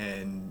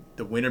 and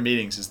the winter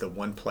meetings is the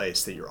one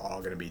place that you're all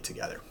going to be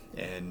together.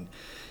 And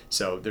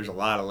so there's a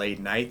lot of late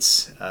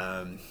nights.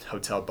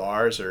 Hotel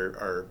bars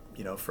are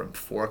from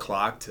 4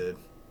 o'clock to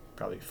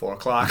probably 4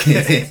 o'clock.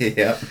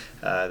 Yeah.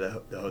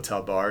 The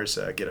hotel bars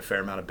get a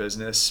fair amount of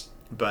business,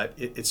 but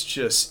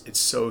it's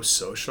so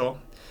social.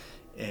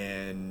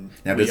 And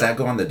now, does that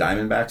go on the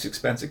Diamondbacks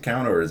expense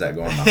account, or does that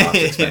go on the Hawks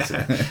expense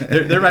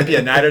account? there might be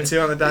a night or two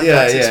on the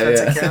Diamondbacks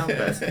expense account,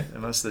 but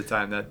most of the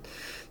time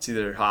it's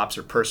either Hops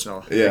or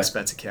personal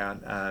expense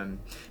account.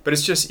 But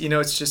it's just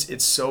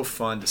it's so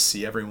fun to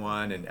see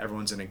everyone, and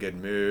everyone's in a good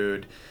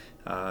mood.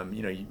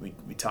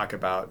 We talk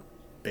about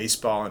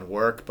baseball and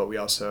work, but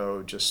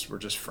we're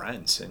just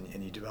friends,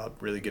 and you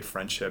develop really good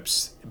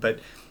friendships. But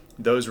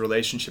those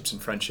relationships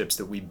and friendships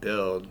that we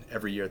build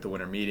every year at the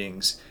winter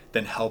meetings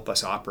then help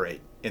us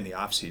operate in the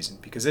off season.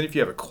 Because then if you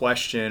have a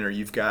question or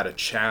you've got a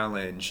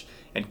challenge,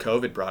 and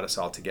COVID brought us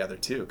all together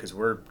too, because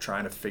we're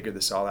trying to figure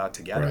this all out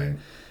together. Right.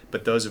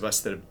 But those of us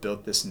that have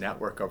built this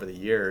network over the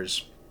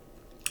years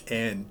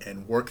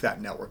and work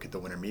that network at the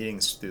winter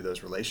meetings through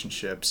those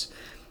relationships,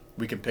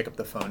 we can pick up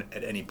the phone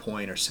at any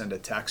point or send a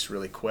text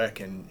really quick,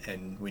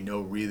 and we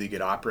know really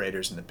good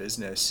operators in the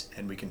business,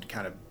 and we can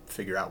kind of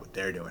figure out what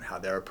they're doing, how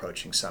they're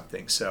approaching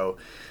something. So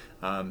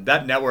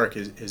that network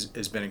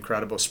has been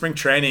incredible. Spring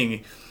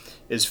training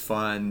is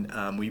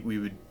fun. We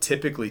would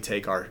typically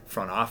take our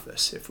front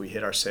office. If we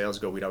hit our sales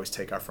goal, we'd always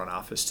take our front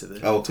office to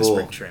to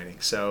spring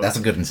training. So that's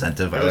a good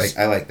incentive.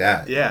 I like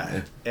that.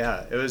 Yeah.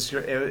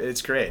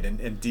 It's great.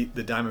 And the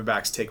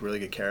Diamondbacks take really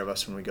good care of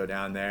us when we go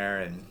down there.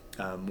 And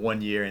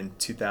one year in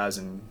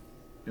 2000,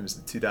 it was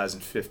the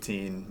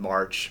 2015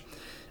 March.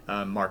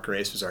 Mark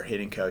Grace was our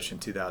hitting coach in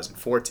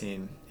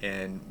 2014,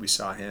 and we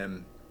saw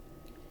him.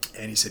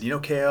 And he said,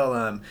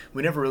 Cale,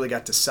 we never really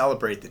got to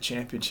celebrate the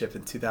championship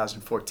in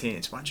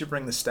 2014. So why don't you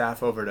bring the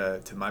staff over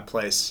to my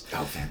place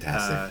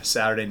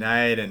Saturday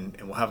night, and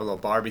we'll have a little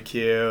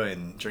barbecue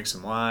and drink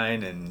some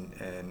wine.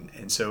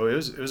 And so it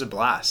was a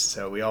blast.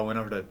 So we all went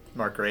over to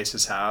Mark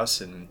Grace's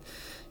house, and,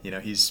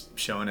 he's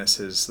showing us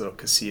his little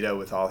casita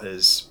with all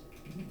his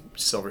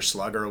Silver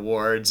Slugger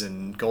awards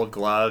and Gold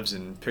Gloves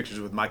and pictures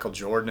with Michael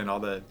Jordan and all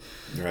the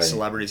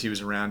celebrities he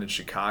was around in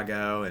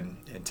Chicago, and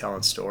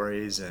telling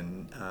stories.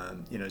 And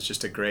it's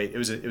just it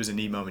was a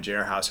neat moment.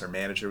 J.R. House, our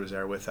manager, was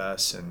there with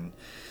us, and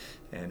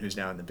who's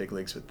now in the big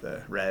leagues with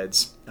the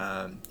Reds.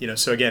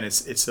 So again,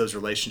 it's those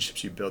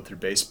relationships you build through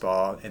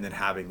baseball, and then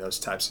having those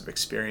types of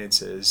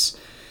experiences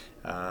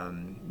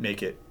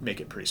make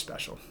it pretty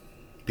special.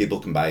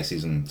 People can buy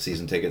season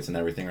tickets and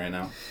everything right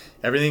now?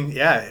 Everything,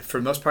 yeah. For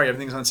the most part,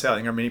 everything's on sale. I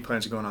think our mini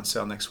plans are going on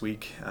sale next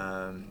week.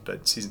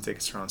 But season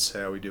tickets are on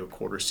sale. We do a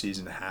quarter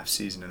season, a half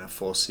season, and a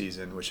full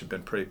season, which have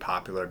been pretty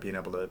popular, being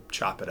able to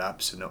chop it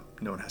up so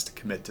no one has to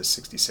commit to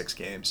 66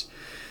 games.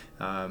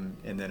 And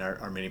then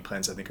our mini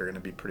plans, I think, are going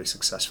to be pretty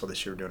successful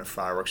this year. We're doing a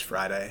Fireworks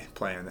Friday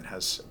plan that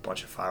has a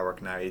bunch of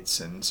firework nights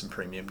and some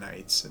premium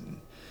nights,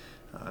 and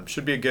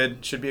should be a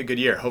good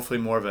year. Hopefully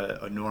more of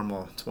a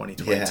normal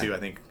 2022. Yeah. I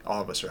think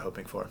all of us are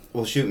hoping for.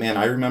 Well, shoot, man,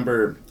 I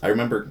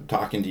remember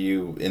talking to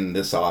you in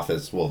this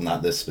office. Well,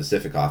 not this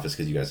specific office,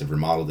 because you guys have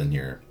remodeled in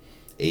here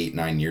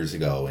 8-9 years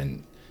ago,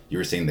 and you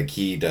were saying the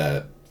key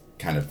to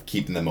kind of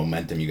keeping the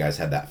momentum you guys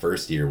had that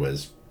first year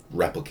was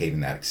replicating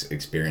that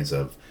experience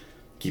of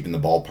keeping the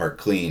ballpark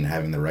clean,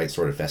 having the right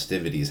sort of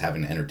festivities,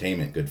 having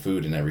entertainment, good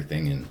food, and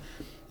everything. And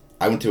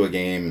I went to a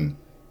game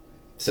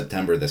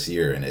September this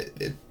year, and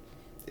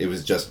it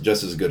was just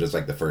as good as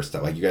like the first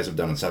time. Like, you guys have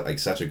done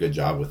such a good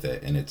job with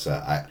it, and it's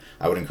I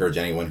would encourage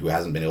anyone who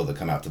hasn't been able to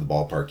come out to the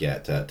ballpark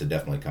yet to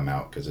definitely come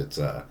out, because it's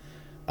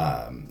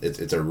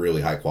a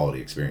really high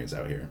quality experience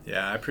out here.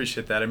 Yeah, I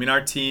appreciate that. I mean,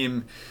 our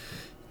team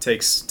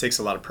takes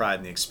a lot of pride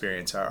in the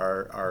experience.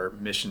 Our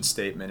mission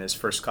statement is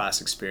first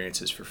class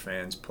experiences for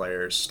fans,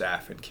 players,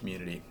 staff, and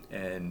community,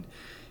 and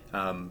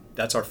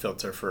that's our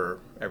filter for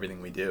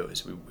everything we do.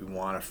 Is we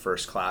want a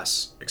first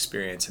class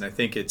experience. And I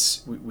think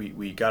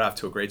we got off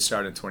to a great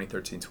start in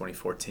 2013,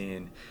 2014,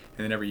 and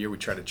then every year we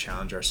try to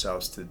challenge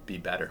ourselves to be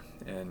better.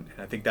 And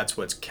I think that's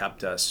what's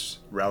kept us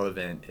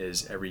relevant,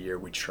 is every year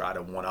we try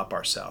to one up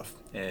ourselves.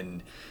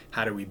 And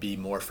how do we be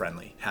more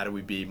friendly? How do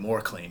we be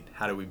more clean?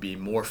 How do we be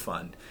more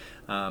fun?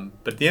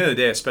 But at the end of the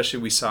day,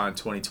 especially we saw in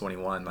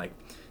 2021, like,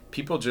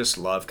 people just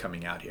love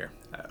coming out here.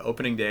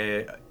 Opening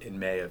day in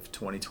May of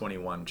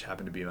 2021, which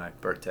happened to be my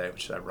birthday,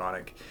 which is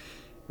ironic,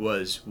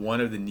 was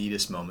one of the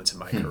neatest moments of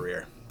my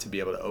career. To be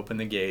able to open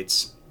the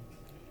gates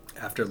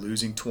after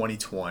losing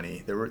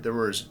 2020, there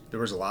was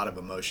a lot of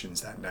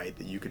emotions that night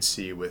that you could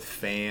see with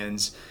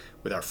fans,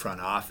 with our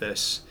front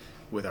office,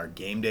 with our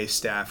game day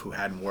staff who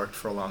hadn't worked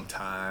for a long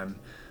time.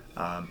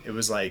 It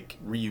was like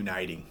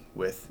reuniting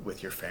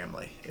with your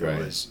family.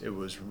 It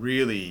was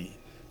really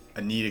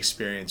a neat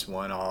experience.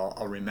 One I'll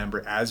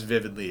remember as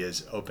vividly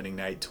as opening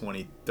night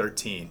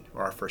 2013,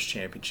 or our first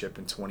championship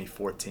in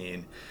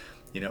 2014.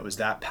 It was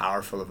that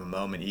powerful of a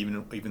moment,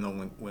 even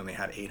though we only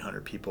had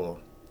 800 people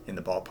in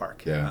the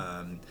ballpark.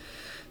 Yeah.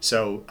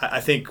 So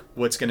I think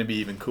what's going to be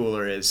even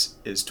cooler is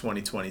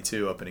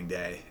 2022 opening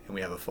day, and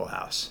we have a full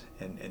house,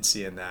 and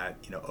seeing that,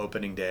 you know,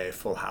 opening day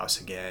full house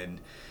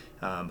again,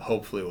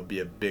 hopefully will be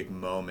a big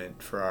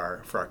moment for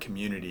our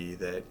community.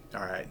 That,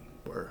 all right,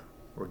 we're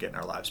getting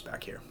our lives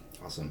back here.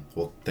 Awesome.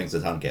 Well, thanks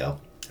a ton,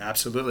 Kale.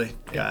 Absolutely.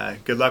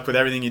 Good luck with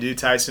everything you do,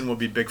 Tyson. We'll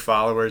be big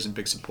followers and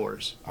big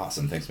supporters.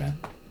 Awesome. Thanks, man.